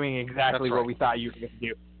 you're doing exactly what we thought you were going to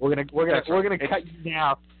do. We're gonna cut you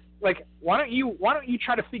now. Like, why don't you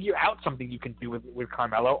try to figure out something you can do with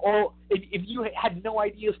Carmelo? Or if you had no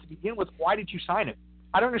ideas to begin with, why did you sign him?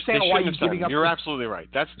 I don't understand why you're giving up. You're absolutely right.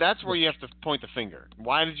 That's where you have to point the finger.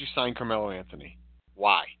 Why did you sign Carmelo Anthony?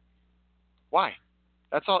 Why?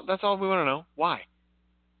 That's all we want to know. Why?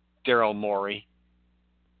 Daryl Morey,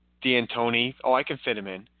 D'Antoni. Oh, I can fit him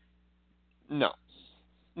in. No.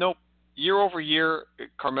 Nope. Year over year,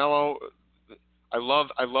 Carmelo. I love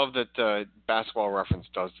that Basketball Reference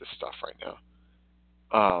does this stuff right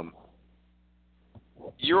now.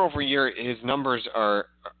 Year over year, his numbers are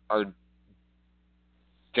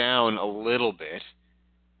down a little bit,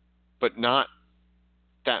 but not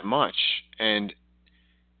that much. And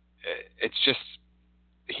it's just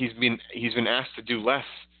he's been asked to do less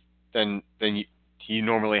than he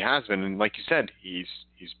normally has been. And like you said, he's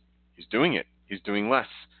doing it. He's doing less,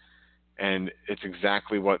 and it's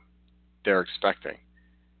exactly what they're expecting.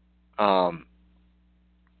 So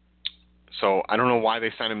I don't know why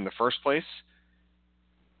they signed him in the first place.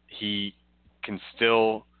 He can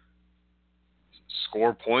still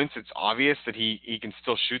score points. It's obvious that he can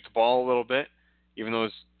still shoot the ball a little bit, even though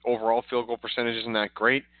his overall field goal percentage isn't that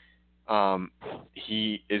great.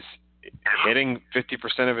 He is hitting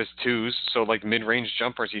 50% of his twos, so like mid-range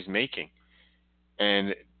jumpers he's making.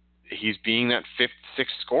 And he's being that 5th,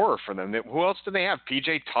 6th scorer for them. Who else do they have?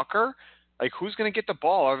 PJ Tucker? Like, who's going to get the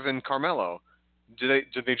ball other than Carmelo? Do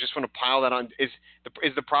they just want to pile that on? Is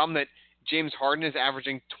the problem that James Harden is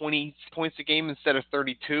averaging 20 points a game instead of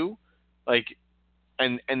 32? Like,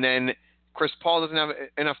 and then Chris Paul doesn't have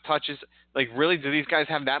enough touches. Like, really, do these guys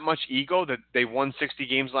have that much ego that they won 60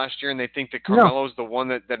 games last year and they think that Carmelo's the one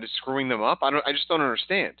that is screwing them up? I just don't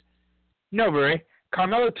understand. No, Rury.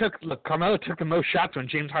 Carmelo took the most shots when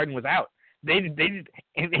James Harden was out.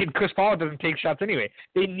 And Chris Paul doesn't take shots anyway.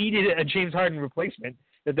 They needed a James Harden replacement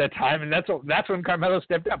at that time, and that's when Carmelo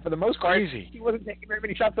stepped up. For the most part, he wasn't taking very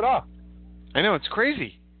many shots at all. I know, it's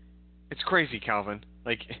crazy. It's crazy, Calvin.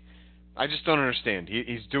 Like, I just don't understand.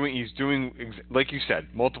 He's doing like you said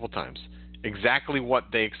multiple times, exactly what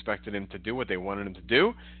they expected him to do, what they wanted him to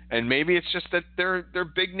do, and maybe it's just that they're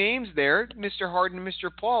big names there. Mr. Harden and Mr.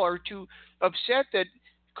 Paul are too upset that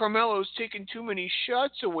Carmelo's taking too many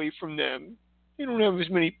shots away from them. They don't have as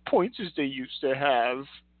many points as they used to have.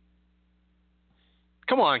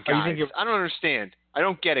 Come on, guys. I don't understand. I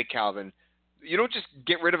don't get it, Calvin. You don't just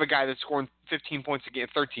get rid of a guy that's scoring 15 points a game,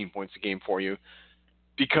 13 points a game for you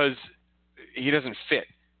because he doesn't fit.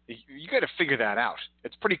 You got to figure that out.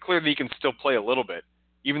 It's pretty clear that he can still play a little bit.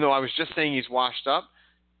 Even though I was just saying he's washed up,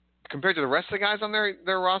 compared to the rest of the guys on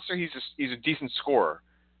their roster, he's a decent scorer.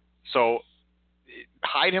 So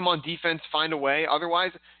hide him on defense, find a way.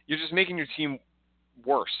 Otherwise, you're just making your team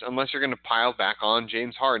worse unless you're going to pile back on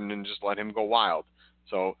James Harden and just let him go wild.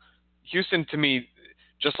 So Houston, to me,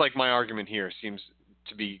 just like my argument here, seems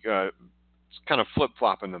to be kind of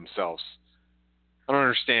flip-flopping themselves. I don't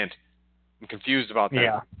understand. I'm confused about that.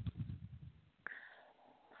 Yeah.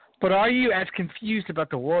 But are you as confused about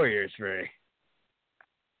the Warriors, Ray?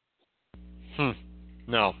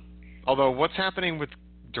 No. Although, what's happening with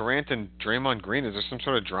Durant and Draymond Green? Is there some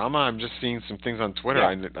sort of drama? I'm just seeing some things on Twitter.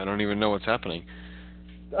 Yeah. I don't even know what's happening.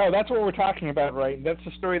 Oh, that's what we're talking about, right? That's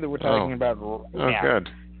the story that we're talking about right now.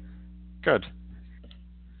 Good.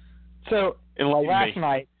 So, last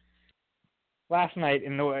night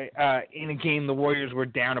in a game, the Warriors were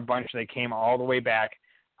down a bunch. They came all the way back.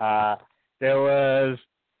 There was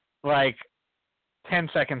like 10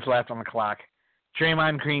 seconds left on the clock.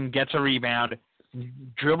 Draymond Green gets a rebound,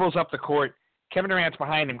 dribbles up the court. Kevin Durant's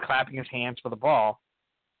behind him, clapping his hands for the ball.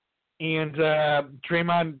 And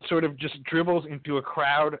Draymond sort of just dribbles into a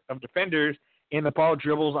crowd of defenders, and the ball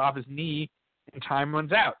dribbles off his knee, and time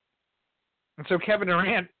runs out. And so Kevin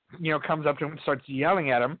Durant, comes up to him and starts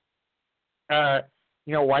yelling at him, why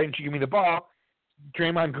didn't you give me the ball?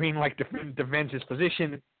 Draymond Green, defends his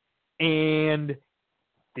position, and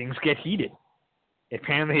things get heated.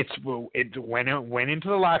 Apparently, it went into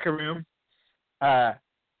the locker room.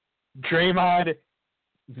 Draymond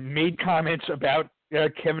made comments about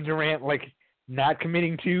Kevin Durant, not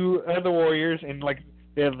committing to the Warriors, and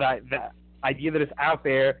the idea that it's out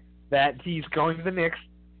there that he's going to the Knicks,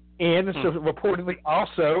 and so reportedly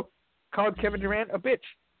also called Kevin Durant a bitch.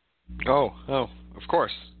 Oh, of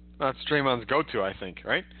course. That's Draymond's go-to, I think,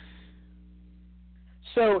 right?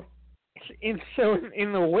 So in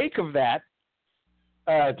the wake of that,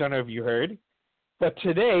 I don't know if you heard, but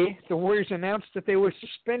today the Warriors announced that they were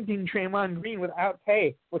suspending Draymond Green without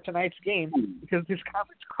pay for tonight's game because his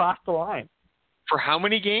comments crossed the line. For how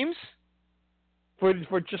many games? For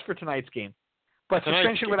tonight's game. But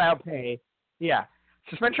suspension without pay,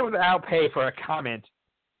 suspension without pay for a comment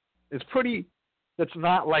is pretty. It's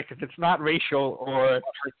not racial or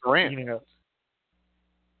Durant.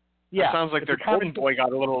 Yeah, it sounds like their golden boy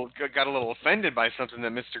got a little offended by something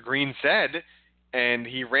that Mr. Green said, and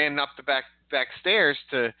he ran up the back stairs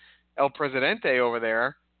to El Presidente over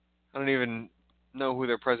there. I don't even know who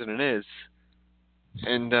their president is,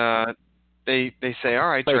 and they say, "All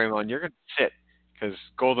right, Draymond, you're going to sit because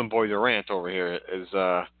Golden Boy Durant over here is."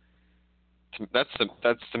 That's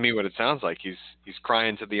to me what it sounds like. He's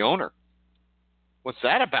crying to the owner. What's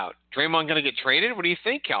that about? Draymond going to get traded? What do you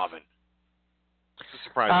think, Calvin? It's a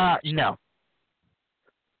surprise. No,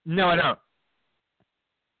 I don't.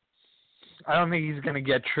 I don't think he's going to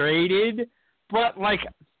get traded, but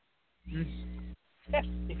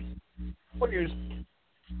Warriors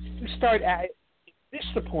start at this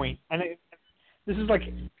is the point, and this is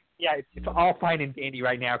it's all fine and dandy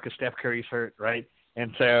right now because Steph Curry's hurt, right?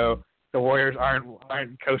 And so the Warriors aren't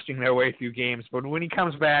coasting their way through games, but when he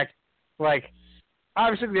comes back,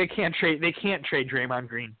 obviously they can't trade Draymond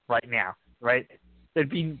Green right now, right? That'd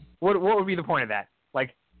be what would be the point of that?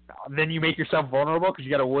 Then you make yourself vulnerable because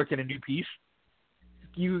you got to work in a new piece.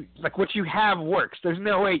 You what you have works. There's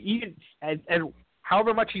no way even and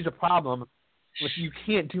however much he's a problem, you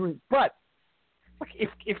can't do it. But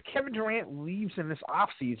if Kevin Durant leaves in this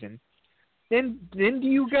offseason, then do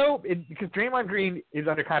you go because Draymond Green is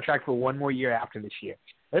under contract for one more year after this year.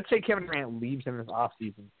 Let's say Kevin Durant leaves in this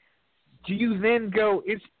offseason. Do you then go?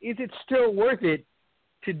 Is it still worth it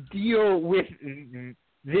to deal with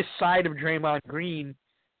this side of Draymond Green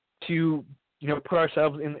to put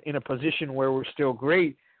ourselves in a position where we're still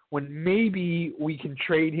great when maybe we can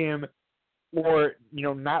trade him or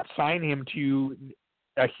not sign him to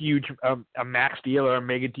a huge a max deal or a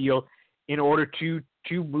mega deal in order to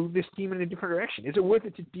move this team in a different direction? Is it worth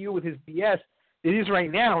it to deal with his BS? It is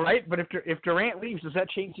right now, right? But if Durant leaves, does that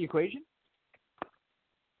change the equation?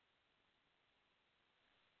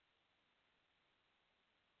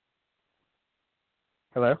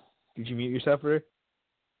 Hello? Did you mute yourself, Rury?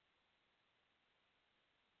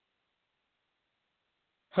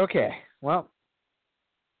 Okay, well,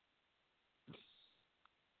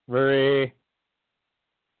 Rury.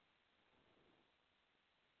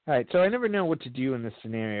 All right, so I never know what to do in this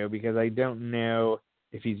scenario because I don't know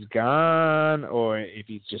if he's gone or if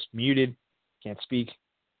he's just muted, can't speak.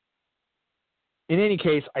 In any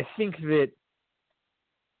case, I think that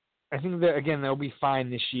again they'll be fine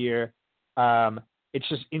this year. It's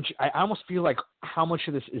just I almost feel like how much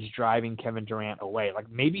of this is driving Kevin Durant away. Like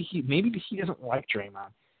maybe he doesn't like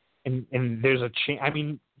Draymond, and there's a chance. I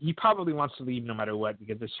mean, he probably wants to leave no matter what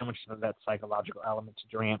because there's so much of that psychological element to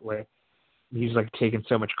Durant where he's like taking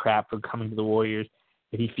so much crap for coming to the Warriors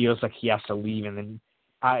that he feels like he has to leave, and then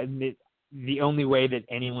the only way that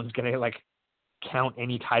anyone's gonna like count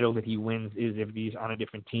any title that he wins is if he's on a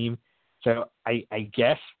different team. So I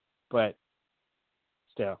guess, but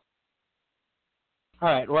still. All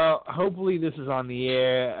right. Well, hopefully this is on the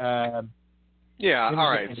air. Yeah. All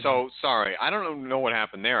right. So sorry, I don't know what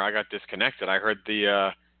happened there. I got disconnected. I heard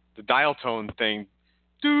the dial tone thing,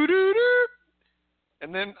 doo doo doo,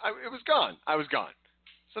 and then it was gone. I was gone.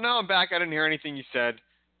 So now I'm back. I didn't hear anything you said.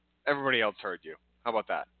 Everybody else heard you. How about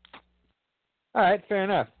that? All right. Fair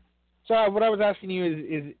enough. So what I was asking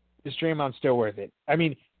you is Draymond still worth it? I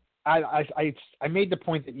mean, I made the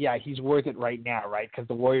point that yeah, he's worth it right now, right? Because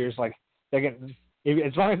the Warriors they're gonna.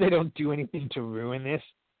 As long as they don't do anything to ruin this,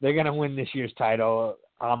 they're going to win this year's title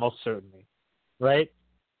almost certainly, right?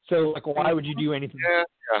 So, why would you do anything?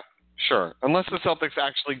 Yeah, sure. Unless the Celtics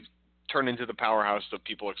actually turn into the powerhouse that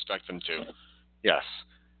people expect them to. Yes.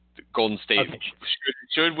 The Golden State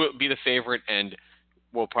should be the favorite and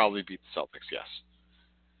will probably beat the Celtics, yes.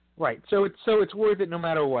 Right. So it's worth it no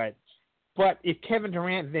matter what. But if Kevin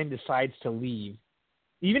Durant then decides to leave,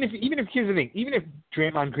 Even if here's the thing, even if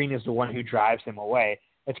Draymond Green is the one who drives him away,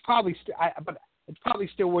 it's probably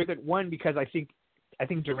still worth it. One, because I think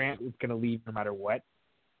Durant is going to leave no matter what,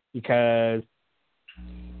 because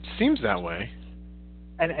seems that way.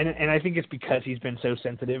 And I think it's because he's been so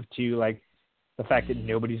sensitive to the fact that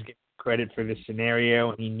nobody's getting credit for this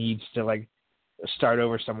scenario, and he needs to start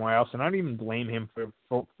over somewhere else. And I don't even blame him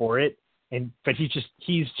for it. But he's just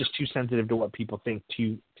too sensitive to what people think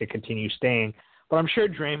to continue staying. But I'm sure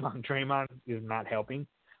Draymond is not helping.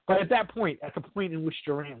 But at the point in which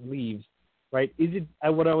Durant leaves, right? Is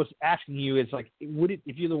it what I was asking you is would it,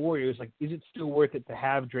 if you're the Warriors, is it still worth it to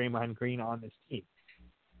have Draymond Green on this team?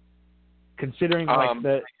 Considering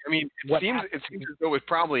it seems as though it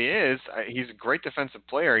probably is. He's a great defensive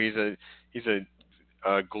player. He's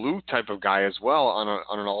a glue type of guy as well on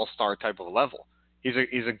an all-star type of level. He's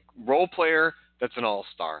a role player that's an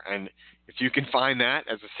all-star, and if you can find that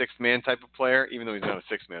as a sixth-man type of player, even though he's not a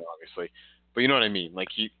sixth-man, obviously, but you know what I mean.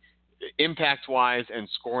 He, impact-wise and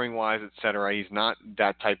scoring-wise, etc., he's not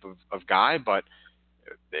that type of guy, but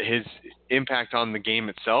his impact on the game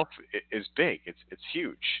itself is big. It's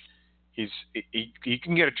huge. He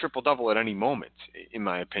can get a triple-double at any moment, in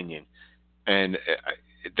my opinion, and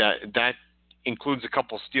that includes a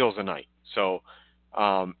couple steals a night. So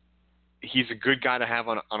he's a good guy to have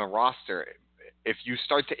on a roster. If you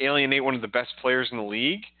start to alienate one of the best players in the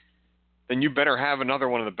league, then you better have another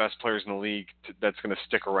one of the best players in the league that's going to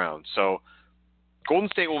stick around. So Golden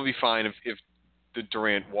State will be fine if the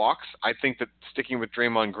Durant walks. I think that sticking with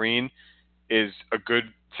Draymond Green is a good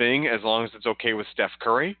thing as long as it's okay with Steph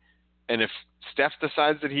Curry. And if Steph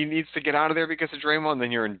decides that he needs to get out of there because of Draymond,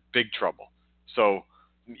 then you're in big trouble. So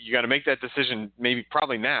you got to make that decision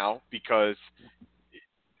probably now because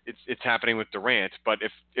it's happening with Durant. But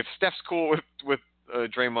if Steph's cool with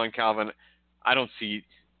Draymond, Calvin, I don't see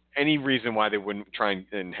any reason why they wouldn't try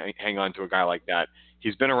and hang on to a guy like that.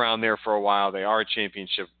 He's been around there for a while. They are a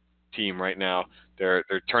championship team right now. They're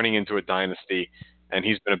turning into a dynasty, and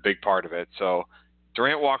he's been a big part of it. So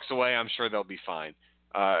Durant walks away, I'm sure they'll be fine.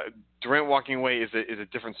 Durant walking away is a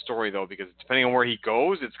different story though, because depending on where he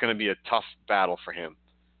goes, it's going to be a tough battle for him.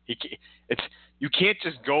 You can't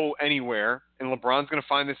just go anywhere, and LeBron's going to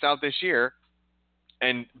find this out this year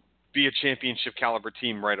and be a championship caliber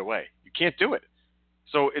team right away. You can't do it.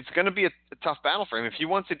 So it's going to be a tough battle for him. If he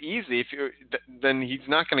wants it easy, then he's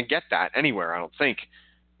not going to get that anywhere, I don't think.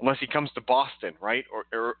 unless he comes to Boston, right?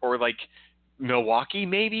 Or like Milwaukee,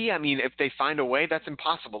 maybe. I mean, if they find a way, that's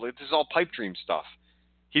impossible. This is all pipe dream stuff.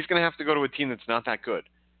 He's going to have to go to a team that's not that good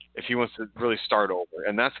if he wants to really start over,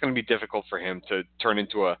 and that's going to be difficult for him to turn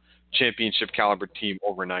into a championship caliber team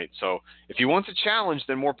overnight. So if he wants a challenge,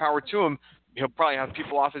 then more power to him. He'll probably have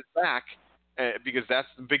people off his back because that's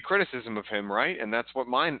the big criticism of him, right? And that's what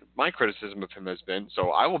my criticism of him has been.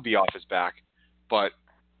 So I will be off his back, but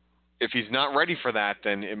if he's not ready for that,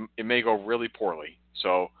 then it may go really poorly.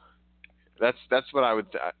 So that's what I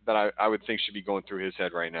would think should be going through his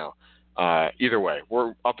head right now. Either way,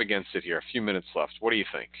 we're up against it here. A few minutes left. What do you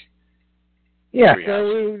think? Yeah,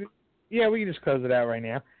 we can just close it out right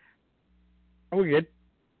now. We're good.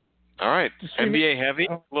 All right. NBA heavy,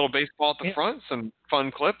 a little baseball at the front, some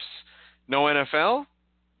fun clips. No NFL.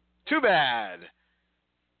 Too bad.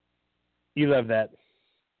 You love that.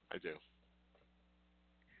 I do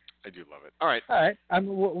love it. All right. All right. How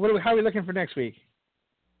are we looking for next week?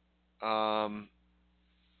 I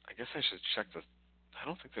guess I should check the. I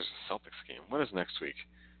don't think there's a Celtics game. What is next week?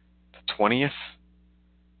 The 20th?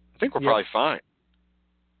 I think we're probably fine.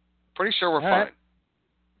 Pretty sure we're fine. Right.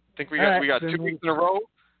 I think we got 2 weeks in a row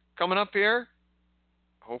coming up here.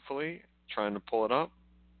 Hopefully, trying to pull it up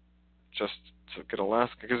just to get a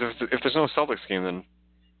last. Because if there's no Celtics game, then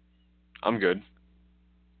I'm good.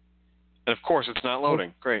 And of course, it's not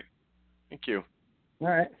loading. Great. Thank you. All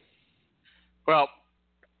right. Well,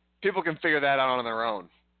 people can figure that out on their own.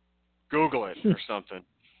 Google it or something.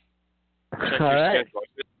 Check your schedule.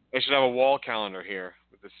 I should have a wall calendar here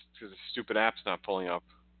with this because the stupid app's not pulling up.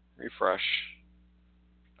 Refresh.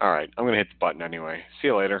 All right, I'm gonna hit the button anyway. See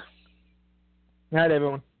you later. Night,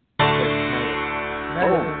 everyone.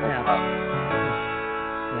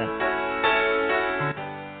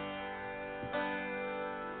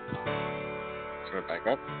 Turn it back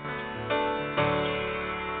up.